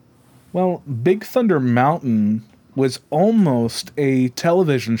 DisneyAddicts.com. Well, Big Thunder Mountain was almost a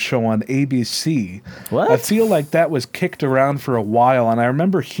television show on ABC. What? I feel like that was kicked around for a while, and I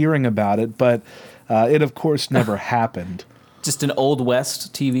remember hearing about it, but it, of course, never happened. Just an Old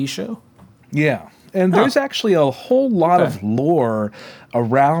West TV show? Yeah. And there's actually a whole lot of lore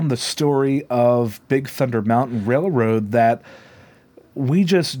around the story of Big Thunder Mountain Railroad that we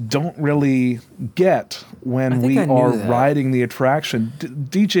just don't really get when we are riding the attraction.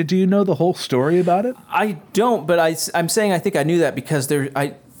 DJ, do you know the whole story about it? I don't, but I'm saying I think I knew that because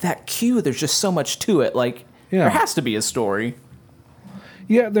that queue, there's just so much to it. Like, there has to be a story.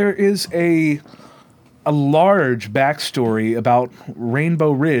 Yeah, there is a large backstory about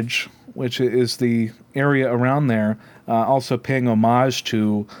Rainbow Ridge, which is the area around there, also paying homage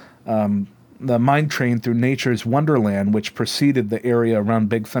to the mine train through Nature's Wonderland, which preceded the area around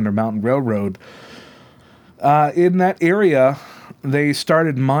Big Thunder Mountain Railroad. In that area, they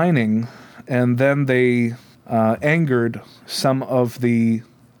started mining, and then they angered some of the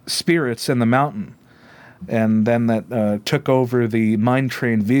spirits in the mountain. And then that took over the mine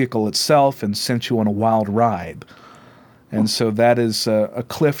train vehicle itself and sent you on a wild ride. And so that is a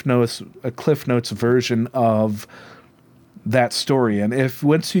Cliff Notes version of that story. And if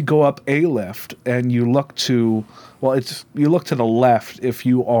once you go up a lift and you look to the left if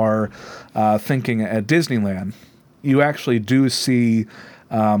you are thinking at Disneyland, you actually do see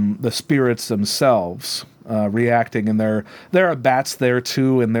the spirits themselves reacting, and there are bats there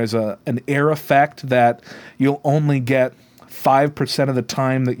too, and there's an air effect that you'll only get 5% of the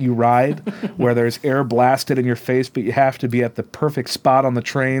time that you ride, where there's air blasted in your face, but you have to be at the perfect spot on the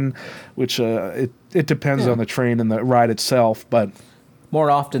train, which it depends on the train and the ride itself, but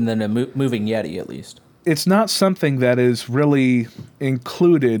more often than a moving Yeti, at least. It's not something that is really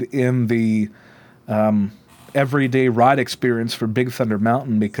included in the everyday ride experience for Big Thunder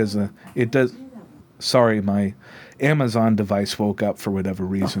Mountain because it does. Sorry, my Amazon device woke up for whatever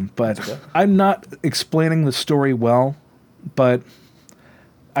reason, but okay. I'm not explaining the story well. But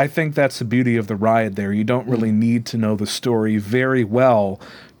I think that's the beauty of the ride there. You don't really need to know the story very well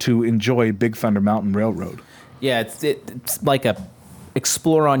to enjoy Big Thunder Mountain Railroad. Yeah, it's like a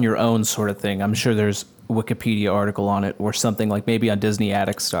explore on your own sort of thing. I'm sure there's a Wikipedia article on it or something like maybe on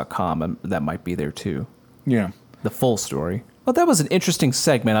DisneyAddicts.com. That might be there too. Yeah. The full story. Well, that was an interesting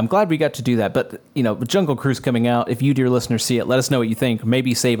segment. I'm glad we got to do that. But, with Jungle Cruise coming out, if you, dear listeners, see it, let us know what you think.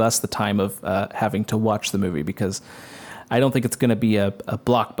 Maybe save us the time of having to watch the movie because I don't think it's going to be a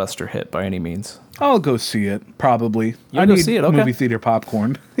blockbuster hit by any means. I'll go see it, probably. You'll go see it, okay. Movie theater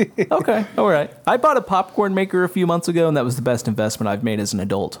popcorn. Okay, all right. I bought a popcorn maker a few months ago, and that was the best investment I've made as an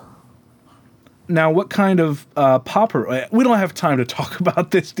adult. Now, what kind of popper? We don't have time to talk about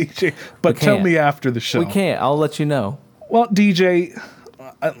this, DJ, but tell me after the show. We can't. I'll let you know. Well, DJ,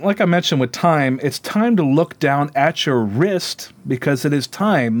 like I mentioned with time, it's time to look down at your wrist because it is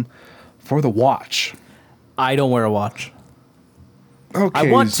time for the watch. I don't wear a watch. Okay,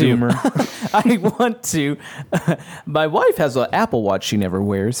 I want Zoomer. I want to. My wife has an Apple Watch she never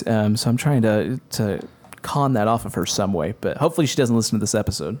wears, so I'm trying to con that off of her some way. But hopefully she doesn't listen to this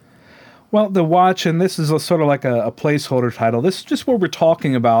episode. Well, the watch, and this is sort of like a placeholder title. This is just where we're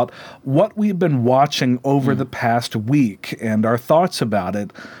talking about what we've been watching over the past week and our thoughts about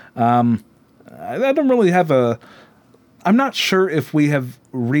it. I don't really have I'm not sure if we have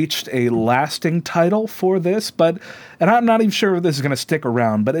reached a lasting title for this, and I'm not even sure if this is going to stick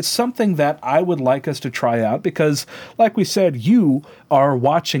around, but it's something that I would like us to try out because, like we said, you are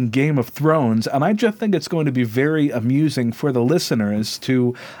watching Game of Thrones, and I just think it's going to be very amusing for the listeners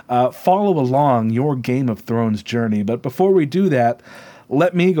to follow along your Game of Thrones journey. But before we do that,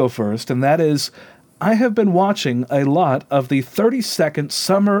 let me go first, and that is I have been watching a lot of the 32nd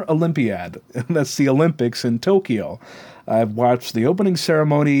Summer Olympiad, and that's the Olympics in Tokyo. I've watched the opening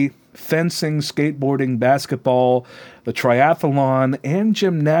ceremony, fencing, skateboarding, basketball, the triathlon, and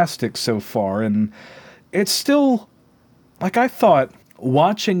gymnastics so far, and it's still, like I thought,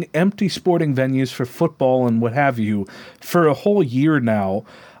 watching empty sporting venues for football and what have you for a whole year now,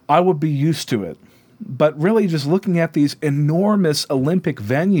 I would be used to it. But really just looking at these enormous Olympic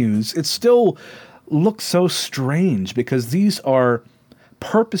venues, it still looks so strange because these are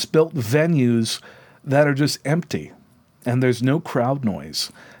purpose-built venues that are just empty and there's no crowd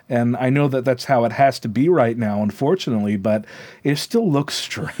noise. And I know that that's how it has to be right now, unfortunately, but it still looks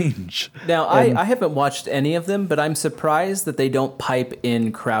strange. Now, I haven't watched any of them, but I'm surprised that they don't pipe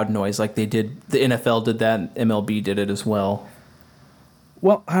in crowd noise like they did. The NFL did that, and MLB did it as well.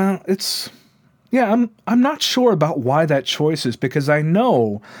 Well, I'm not sure about why that choice is, because I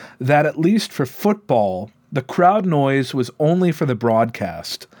know that at least for football, the crowd noise was only for the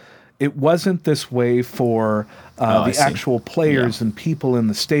broadcast. It wasn't this way for the actual players and people in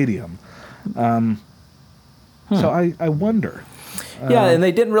the stadium. So I wonder. Yeah, and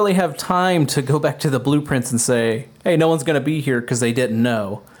they didn't really have time to go back to the blueprints and say, hey, no one's going to be here because they didn't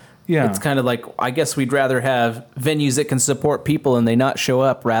know. Yeah. It's kind of like, I guess we'd rather have venues that can support people and they not show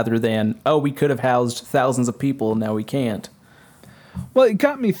up rather than, oh, we could have housed thousands of people and now we can't. Well, it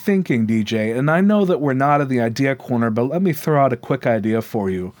got me thinking, DJ, and I know that we're not in the idea corner, but let me throw out a quick idea for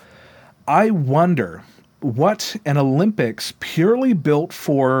you. I wonder what an Olympics purely built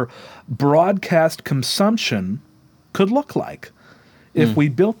for broadcast consumption could look like if we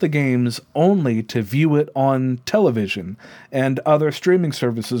built the games only to view it on television and other streaming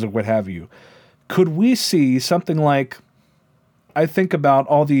services or what have you. Could we see something like, I think about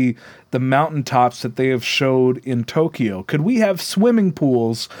all the mountaintops that they have showed in Tokyo. Could we have swimming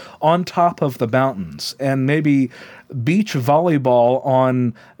pools on top of the mountains and maybe beach volleyball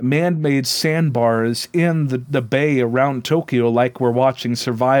on man-made sandbars in the bay around Tokyo, like we're watching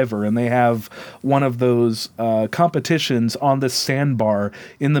Survivor, and they have one of those competitions on this sandbar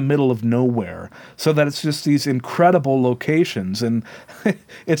in the middle of nowhere, so that it's just these incredible locations. And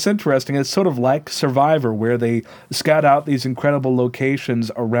it's interesting. It's sort of like Survivor, where they scout out these incredible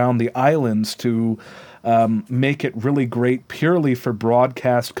locations around the islands to make it really great purely for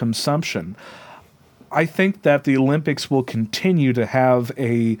broadcast consumption. I think that the Olympics will continue to have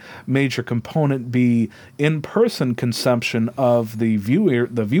a major component be in-person consumption of the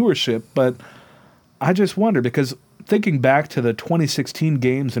viewership, but I just wonder, because thinking back to the 2016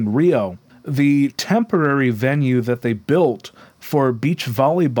 games in Rio, the temporary venue that they built for beach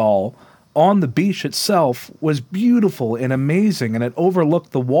volleyball on the beach itself was beautiful and amazing, and it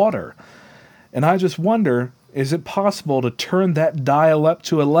overlooked the water. And I just wonder, is it possible to turn that dial up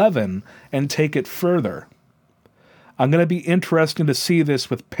to 11 and take it further? I'm going to be interested to see this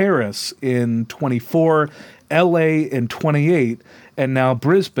with Paris in 24, LA in 28, and now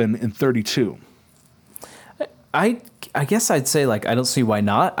Brisbane in 32. I guess I'd say, like, I don't see why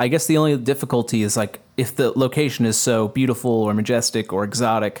not. I guess the only difficulty is, like, if the location is so beautiful or majestic or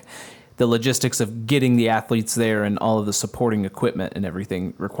exotic, the logistics of getting the athletes there and all of the supporting equipment and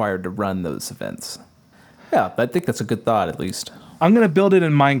everything required to run those events. Yeah, but I think that's a good thought, at least. I'm going to build it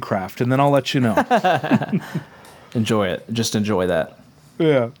in Minecraft, and then I'll let you know. Enjoy it. Just enjoy that.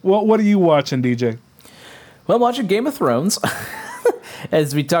 Yeah. Well, what are you watching, DJ? Well, I'm watching Game of Thrones.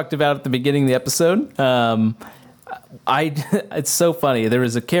 As we talked about at the beginning of the episode. It's so funny. There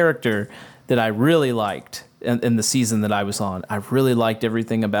was a character that I really liked in the season that I was on. I really liked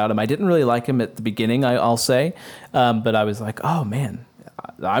everything about him. I didn't really like him at the beginning, I'll say. But I was like, oh, man.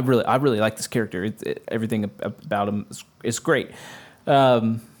 I really like this character. Everything about him is great.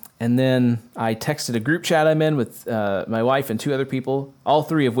 And then I texted a group chat I'm in with my wife and two other people, all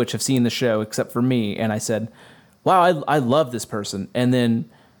three of which have seen the show except for me. And I said, wow, I love this person. And then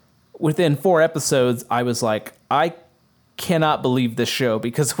within 4 episodes, I was like, I cannot believe this show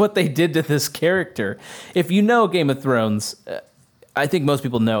because what they did to this character. If you know Game of Thrones, I think most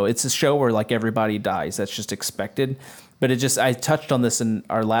people know it's a show where like everybody dies. That's just expected. But I touched on this in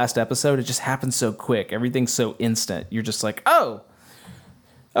our last episode. It just happens so quick. Everything's so instant. You're just like, oh,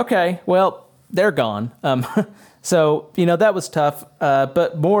 okay, well, they're gone. So, that was tough,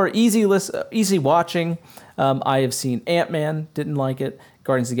 but more easy watching. I have seen Ant-Man, didn't like it.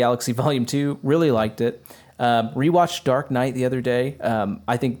 Guardians of the Galaxy Volume 2, really liked it. Rewatched Dark Knight the other day.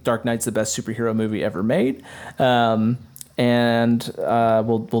 I think Dark Knight's the best superhero movie ever made. And and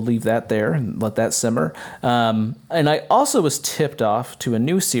we'll leave that there and let that simmer. And I also was tipped off to a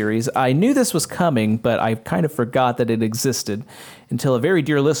new series. I knew this was coming, but I kind of forgot that it existed until a very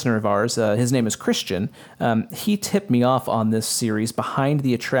dear listener of ours, his name is Christian, he tipped me off on this series, Behind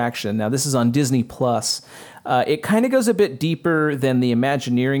the Attraction. Now, this is on Disney Plus. It kind of goes a bit deeper than the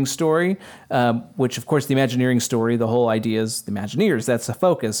Imagineering story, which, of course, the Imagineering story, the whole idea is the Imagineers. That's the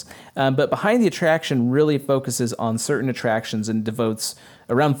focus. But Behind the Attraction really focuses on certain attractions and devotes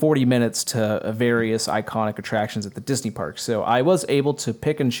around 40 minutes to various iconic attractions at the Disney parks. So I was able to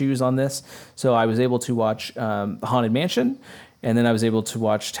pick and choose on this. So I was able to watch the Haunted Mansion, and then I was able to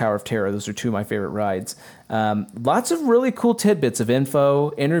watch Tower of Terror. Those are two of my favorite rides. Lots of really cool tidbits of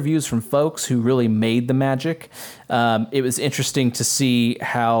info, interviews from folks who really made the magic. It was interesting to see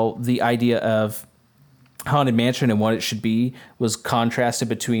how the idea of Haunted Mansion and what it should be was contrasted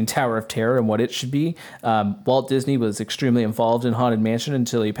between Tower of Terror and what it should be. Walt Disney was extremely involved in Haunted Mansion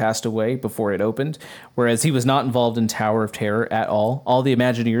until he passed away before it opened, whereas he was not involved in Tower of Terror at all. All the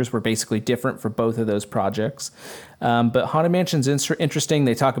Imagineers were basically different for both of those projects. But Haunted Mansion's interesting.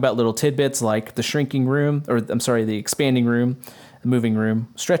 They talk about little tidbits like the shrinking room, or I'm sorry, the expanding room, the moving room,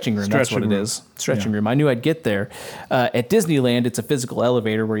 stretching room. That's what it is. Stretching room. I knew I'd get there. At Disneyland, it's a physical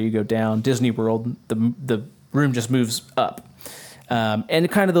elevator where you go down. Disney World, the room just moves up. And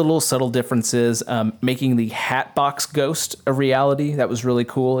kind of the little subtle differences, making the Hatbox Ghost a reality. That was really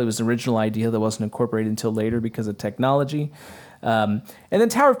cool. It was an original idea that wasn't incorporated until later because of technology. And then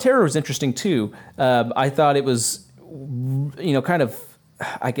Tower of Terror was interesting too. I thought it was, kind of,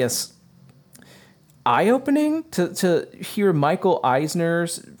 I guess, eye-opening to hear Michael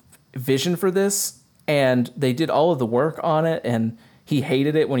Eisner's vision for this, and they did all of the work on it, and he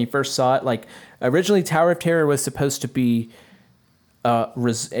hated it when he first saw it. Like, originally Tower of Terror was supposed to be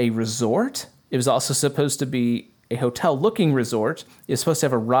a resort. It was also supposed to be a hotel-looking resort. It was supposed to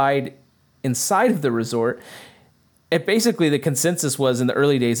have a ride inside of the resort. And basically the consensus was in the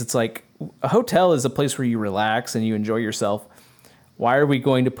early days, it's like, a hotel is a place where you relax and you enjoy yourself. Why are we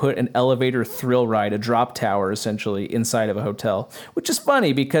going to put an elevator thrill ride, a drop tower, essentially, inside of a hotel? Which is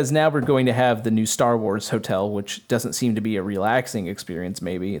funny because now we're going to have the new Star Wars hotel, which doesn't seem to be a relaxing experience,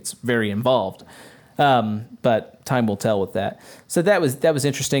 maybe. It's very involved. But time will tell with that. So that was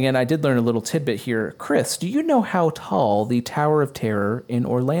interesting, and I did learn a little tidbit here. Chris, do you know how tall the Tower of Terror in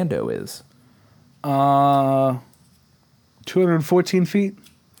Orlando is? 214 feet?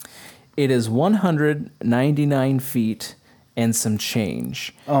 It is 199 feet and some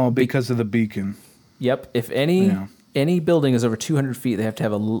change. Oh, because of the beacon. Yep. If any building is over 200 feet, they have to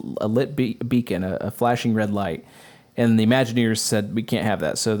have a lit beacon, a flashing red light. And the Imagineers said, we can't have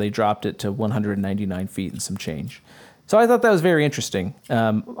that. So they dropped it to 199 feet and some change. So I thought that was very interesting.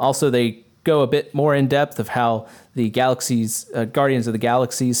 Also, they go a bit more in depth of how the Guardians of the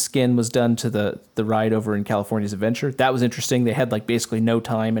Galaxy's skin was done to the ride over in California's Adventure. That was interesting. They had basically no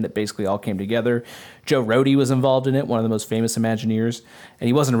time, and it basically all came together. Joe Rohde was involved in it, one of the most famous Imagineers, and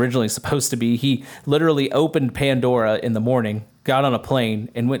he wasn't originally supposed to be. He literally opened Pandora in the morning, got on a plane,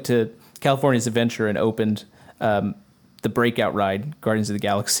 and went to California's Adventure and opened the breakout ride, Guardians of the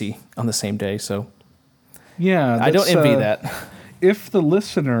Galaxy, on the same day. So yeah, I don't envy that. If the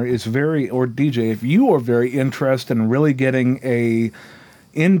listener is or DJ, if you are very interested in really getting a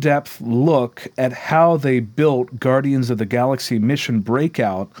in-depth look at how they built Guardians of the Galaxy Mission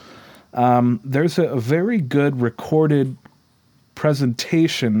Breakout, there's a very good recorded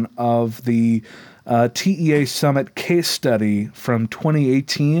presentation of the TEA Summit case study from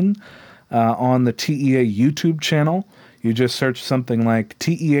 2018 on the TEA YouTube channel. You just search something like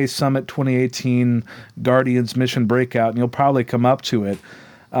TEA Summit 2018 Guardians Mission Breakout, and you'll probably come up to it.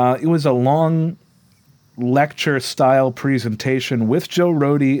 It was a long lecture-style presentation with Joe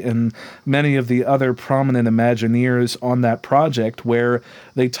Rohde and many of the other prominent Imagineers on that project, where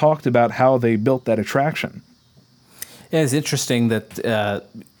they talked about how they built that attraction. Yeah, it's interesting that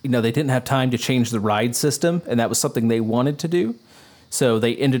they didn't have time to change the ride system, and that was something they wanted to do. So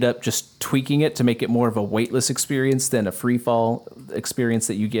they ended up just tweaking it to make it more of a weightless experience than a free fall experience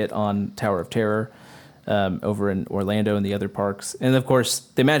that you get on Tower of Terror over in Orlando and the other parks. And of course,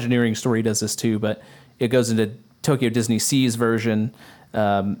 the Imagineering story does this too, but it goes into Tokyo Disney Sea's version.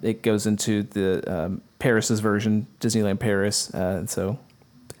 It goes into the Paris's version, Disneyland Paris. So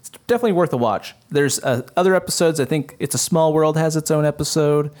it's definitely worth a watch. There's other episodes. I think It's a Small World has its own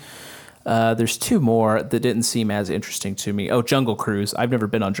episode. There's two more that didn't seem as interesting to me. Oh, Jungle Cruise. I've never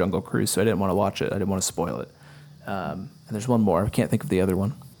been on Jungle Cruise, so I didn't want to watch it. I didn't want to spoil it. And there's one more. I can't think of the other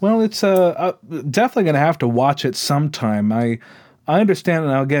one. Well, it's definitely going to have to watch it sometime. I understand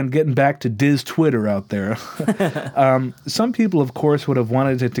now, again, getting back to Diz Twitter out there. Some people, of course, would have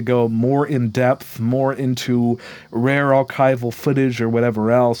wanted it to go more in depth, more into rare archival footage or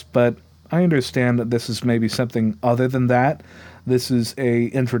whatever else, but I understand that this is maybe something other than that. This is a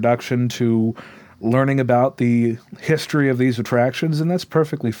introduction to learning about the history of these attractions, and that's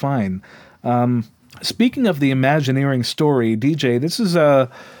perfectly fine. Speaking of the Imagineering story, DJ, this is a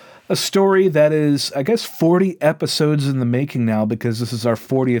story that is, I guess, 40 episodes in the making now, because this is our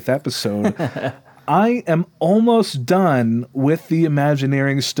 40th episode. I am almost done with the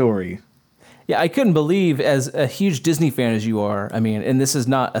Imagineering story. Yeah, I couldn't believe, as a huge Disney fan as you are, I mean, and this is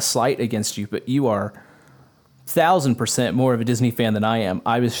not a slight against you, but you are 1,000% more of a Disney fan than I am.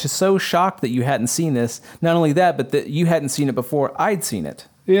 I was just so shocked that you hadn't seen this. Not only that, but that you hadn't seen it before I'd seen it.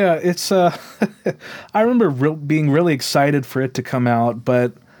 Yeah, it's, I remember being really excited for it to come out,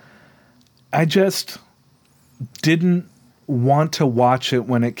 but I just didn't want to watch it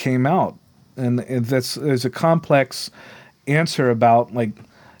when it came out. And there's a complex answer about, like,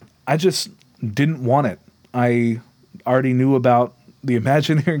 I just didn't want it. I already knew about the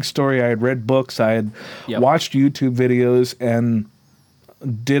Imagineering story. I had read books. I had watched YouTube videos. And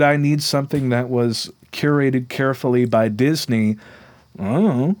did I need something that was curated carefully by Disney? I don't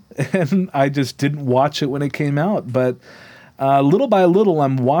know. And I just didn't watch it when it came out. But little by little,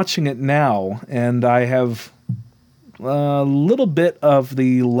 I'm watching it now. And I have a little bit of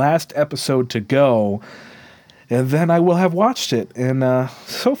the last episode to go. And then I will have watched it. And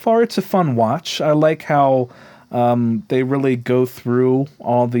so far, it's a fun watch. I like how they really go through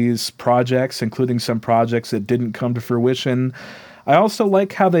all these projects, including some projects that didn't come to fruition. I also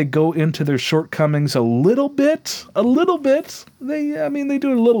like how they go into their shortcomings a little bit. They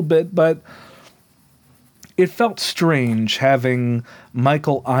do it a little bit, but it felt strange having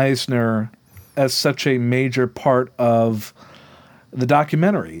Michael Eisner as such a major part of the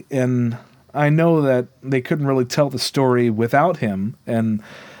documentary. And I know that they couldn't really tell the story without him,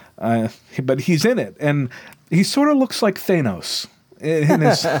 but he's in it, and he sort of looks like Thanos. In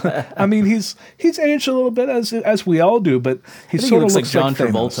his, I mean, he's aged a little bit as we all do, but he sort of looks like John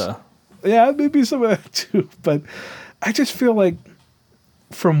Travolta. Yeah, maybe some of that too. But I just feel like,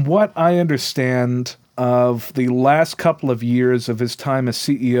 from what I understand of the last couple of years of his time as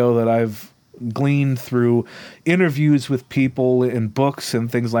CEO that I've gleaned through interviews with people and books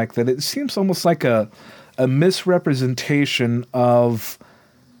and things like that, it seems almost like a misrepresentation of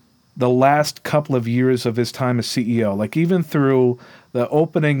the last couple of years of his time as CEO. Like, even through the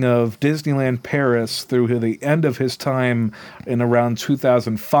opening of Disneyland Paris through the end of his time in around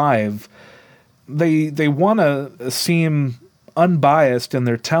 2005, they want to seem unbiased in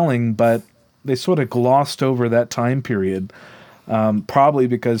their telling, but they sort of glossed over that time period. Probably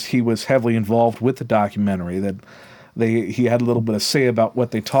because he was heavily involved with the documentary, that he had a little bit of say about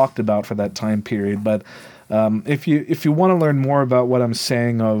what they talked about for that time period. But if you want to learn more about what I'm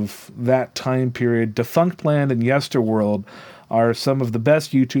saying of that time period, Defunctland and Yesterworld are some of the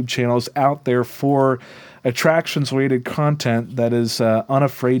best YouTube channels out there for attractions-related content that is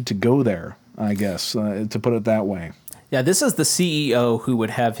unafraid to go there, I guess, to put it that way. Yeah, this is the CEO who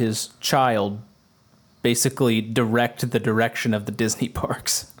would have his child basically direct the direction of the Disney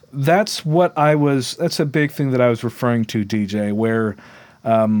parks. That's a big thing that I was referring to, DJ, where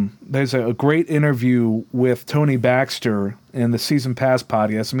there's a great interview with Tony Baxter in the Season Pass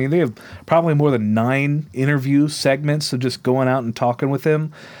podcast. I mean, they have probably more than 9 interview segments of just going out and talking with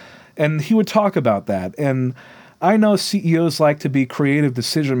him. And he would talk about that. And I know CEOs like to be creative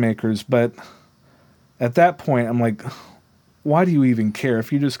decision makers, but at that point, I'm like, why do you even care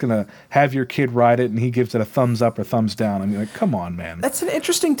if you're just going to have your kid ride it and he gives it a thumbs up or thumbs down? I mean, like, come on, man. That's an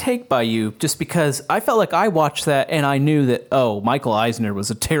interesting take by you, just because I felt like I watched that and I knew that, Michael Eisner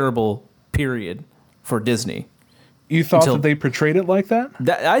was a terrible period for Disney. You thought that they portrayed it like that?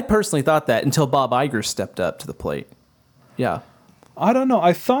 I personally thought that until Bob Iger stepped up to the plate. Yeah. I don't know.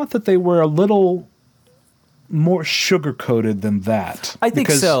 I thought that they were a little more sugar-coated than that. I think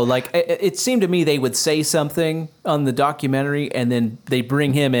so. Like, it seemed to me they would say something on the documentary and then they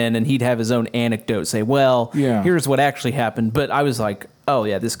bring him in and he'd have his own anecdote, say, here's what actually happened. But I was like, oh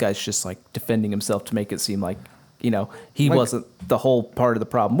yeah, this guy's just like defending himself to make it seem like, he wasn't the whole part of the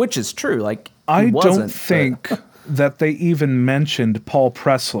problem, which is true. Like, I don't think that they even mentioned Paul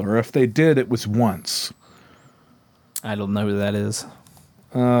Pressler. If they did, it was once. I don't know who that is.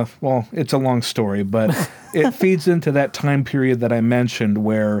 Well, it's a long story, but it feeds into that time period that I mentioned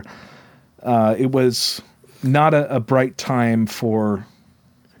where it was not a bright time for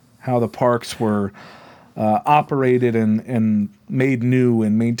how the parks were operated and made new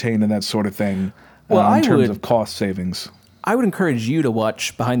and maintained and that sort of thing in terms of cost savings. I would encourage you to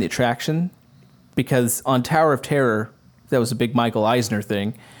watch Behind the Attraction, because on Tower of Terror, that was a big Michael Eisner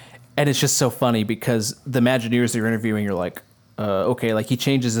thing, and it's just so funny because the Imagineers you're interviewing, you're like, okay, like he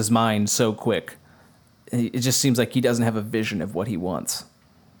changes his mind so quick. It just seems like he doesn't have a vision of what he wants.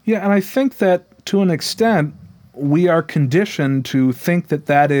 Yeah, and I think that to an extent, we are conditioned to think that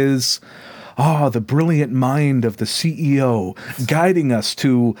that is, the brilliant mind of the CEO guiding us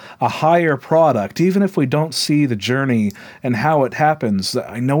to a higher product. Even if we don't see the journey and how it happens,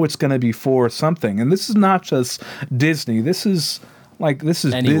 I know it's going to be for something. And this is not just Disney. This is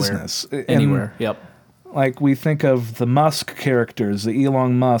Anywhere. business. Anywhere, yep. Like we think of the Musk characters, the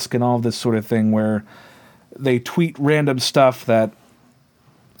Elon Musk and all this sort of thing where they tweet random stuff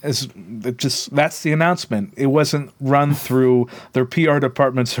that's the announcement. It wasn't run through their PR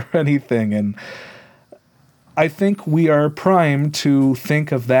departments or anything. And I think we are primed to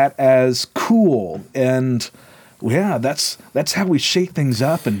think of that as cool. And yeah, that's how we shake things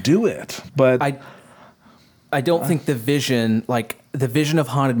up and do it. But I don't think the vision of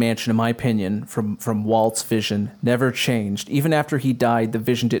Haunted Mansion, in my opinion, from Walt's vision, never changed. Even after he died, the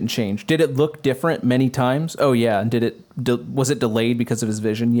vision didn't change. Did it look different many times? Oh yeah. And was it delayed because of his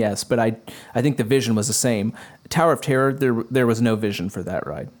vision? Yes. But I think the vision was the same. Tower of Terror, there was no vision for that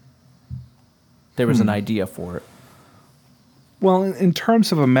ride. There was an idea for it. Well, in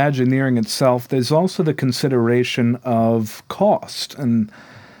terms of Imagineering itself, there's also the consideration of cost. And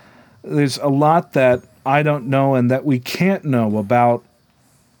there's a lot that I don't know and that we can't know about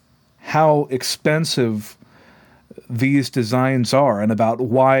how expensive these designs are and about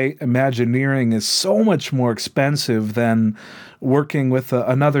why Imagineering is so much more expensive than working with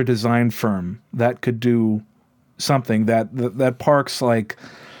another design firm that could do something that parks like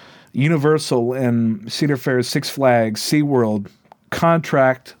Universal and Cedar Fair, Six Flags, SeaWorld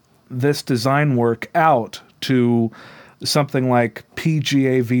contract this design work out to something like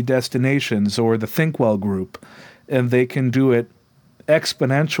PGAV Destinations or the Thinkwell Group, and they can do it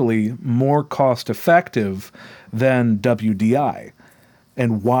exponentially more cost effective than WDI.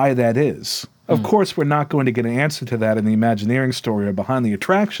 And why that is. Of course, we're not going to get an answer to that in the Imagineering story or Behind the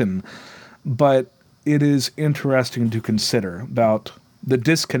Attraction, but it is interesting to consider about the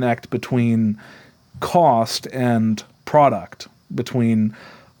disconnect between cost and product, between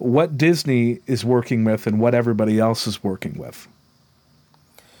what Disney is working with and what everybody else is working with.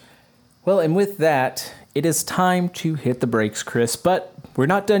 Well, and with that, it is time to hit the brakes, Chris, but we're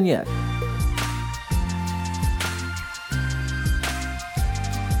not done yet.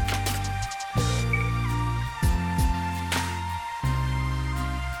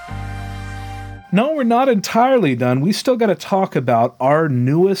 No, we're not entirely done. We still got to talk about our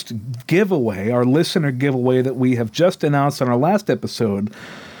newest giveaway, our listener giveaway that we have just announced on our last episode.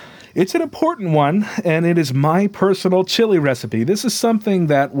 It's an important one, and it is my personal chili recipe. This is something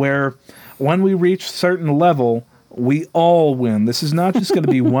that when we reach a certain level, we all win. This is not just going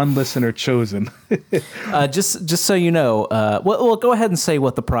to be one listener chosen. Just so you know, well, go ahead and say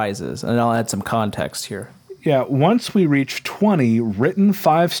what the prize is, and I'll add some context here. Yeah, once we reach 20 written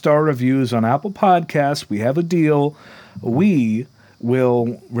 5-star reviews on Apple Podcasts, we have a deal. We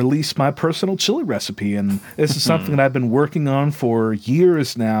will release my personal chili recipe, and this is something that I've been working on for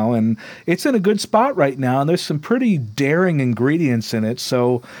years now, and it's in a good spot right now, and there's some pretty daring ingredients in it,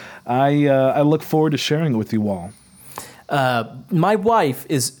 so I look forward to sharing it with you all. My wife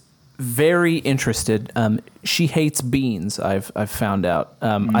is very interested. She hates beans, I've found out.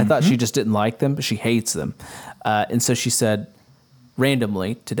 I thought she just didn't like them, but she hates them. And so she said,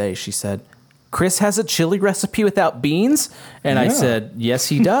 randomly today, she said, Chris has a chili recipe without beans? And I said, yes,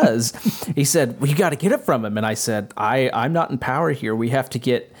 he does. He said, well, you got to get it from him. And I said, I'm not in power here. We have to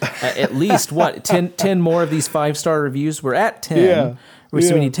get at least, 10 more of these 5-star reviews. We're at 10.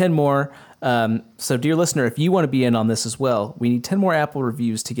 So we need 10 more. So dear listener, if you want to be in on this as well, we need 10 more Apple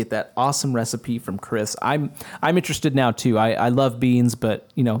reviews to get that awesome recipe from Chris. I'm interested now too. I love beans,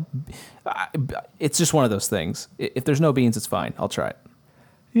 but it's just one of those things. If there's no beans, it's fine. I'll try it.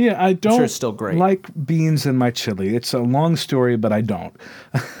 Yeah, I don't it's still great. like beans in my chili. It's a long story, but I don't.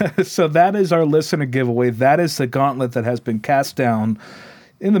 So that is our listener giveaway. That is the gauntlet that has been cast down.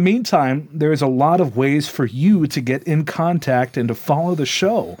 In the meantime, there's a lot of ways for you to get in contact and to follow the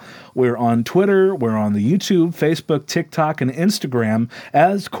show. We're on Twitter, we're on the YouTube, Facebook, TikTok, and Instagram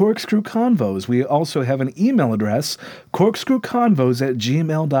as Corkscrew Convos. We also have an email address,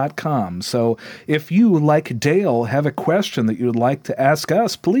 corkscrewconvos@gmail.com. So if you, like Dale, have a question that you would like to ask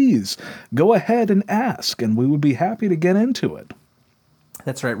us, please go ahead and ask, and we would be happy to get into it.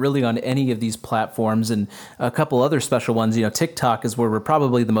 That's right, really on any of these platforms, and a couple other special ones. TikTok is where we're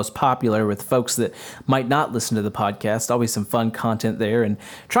probably the most popular with folks that might not listen to the podcast. Always some fun content there, and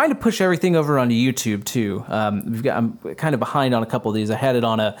trying to push everything over onto YouTube too. I'm kind of behind on a couple of these. I had it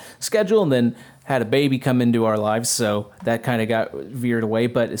on a schedule and then had a baby come into our lives, so that kind of got veered away,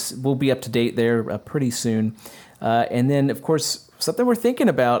 but we'll be up to date there pretty soon. And then, of course, something we're thinking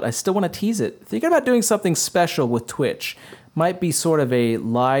about, I still want to tease it, thinking about doing something special with Twitch. Might be sort of a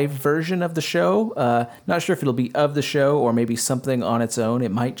live version of the show. Not sure if it'll be of the show or maybe something on its own.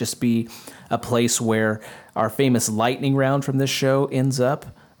 It might just be a place where our famous lightning round from this show ends up.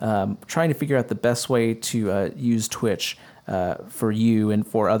 Trying to figure out the best way to use Twitch for you and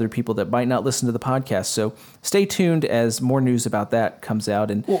for other people that might not listen to the podcast. So stay tuned as more news about that comes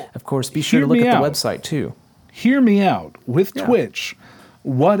out. And, of course, be sure to look at the website, too. Hear me out. With Twitch,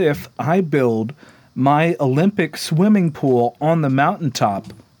 what if I build my Olympic swimming pool on the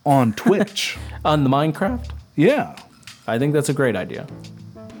mountaintop on Twitch? On the Minecraft? Yeah. I think that's a great idea.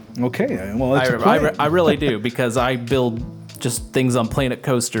 Okay, well, it's a plan. I really do, because I build just things on Planet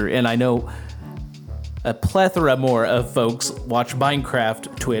Coaster, and I know a plethora more of folks watch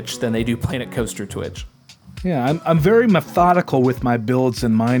Minecraft Twitch than they do Planet Coaster Twitch. Yeah, I'm very methodical with my builds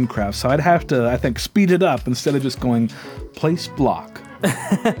in Minecraft, so I'd have to, I think, speed it up instead of just going place block.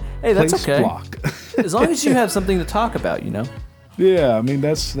 Hey, that's place okay. Block. As long as you have something to talk about, Yeah, I mean,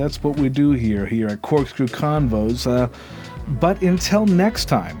 that's what we do here at Corkscrew Convos. But until next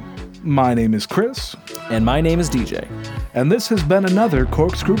time, my name is Chris. And my name is DJ. And this has been another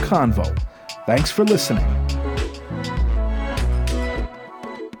Corkscrew Convo. Thanks for listening.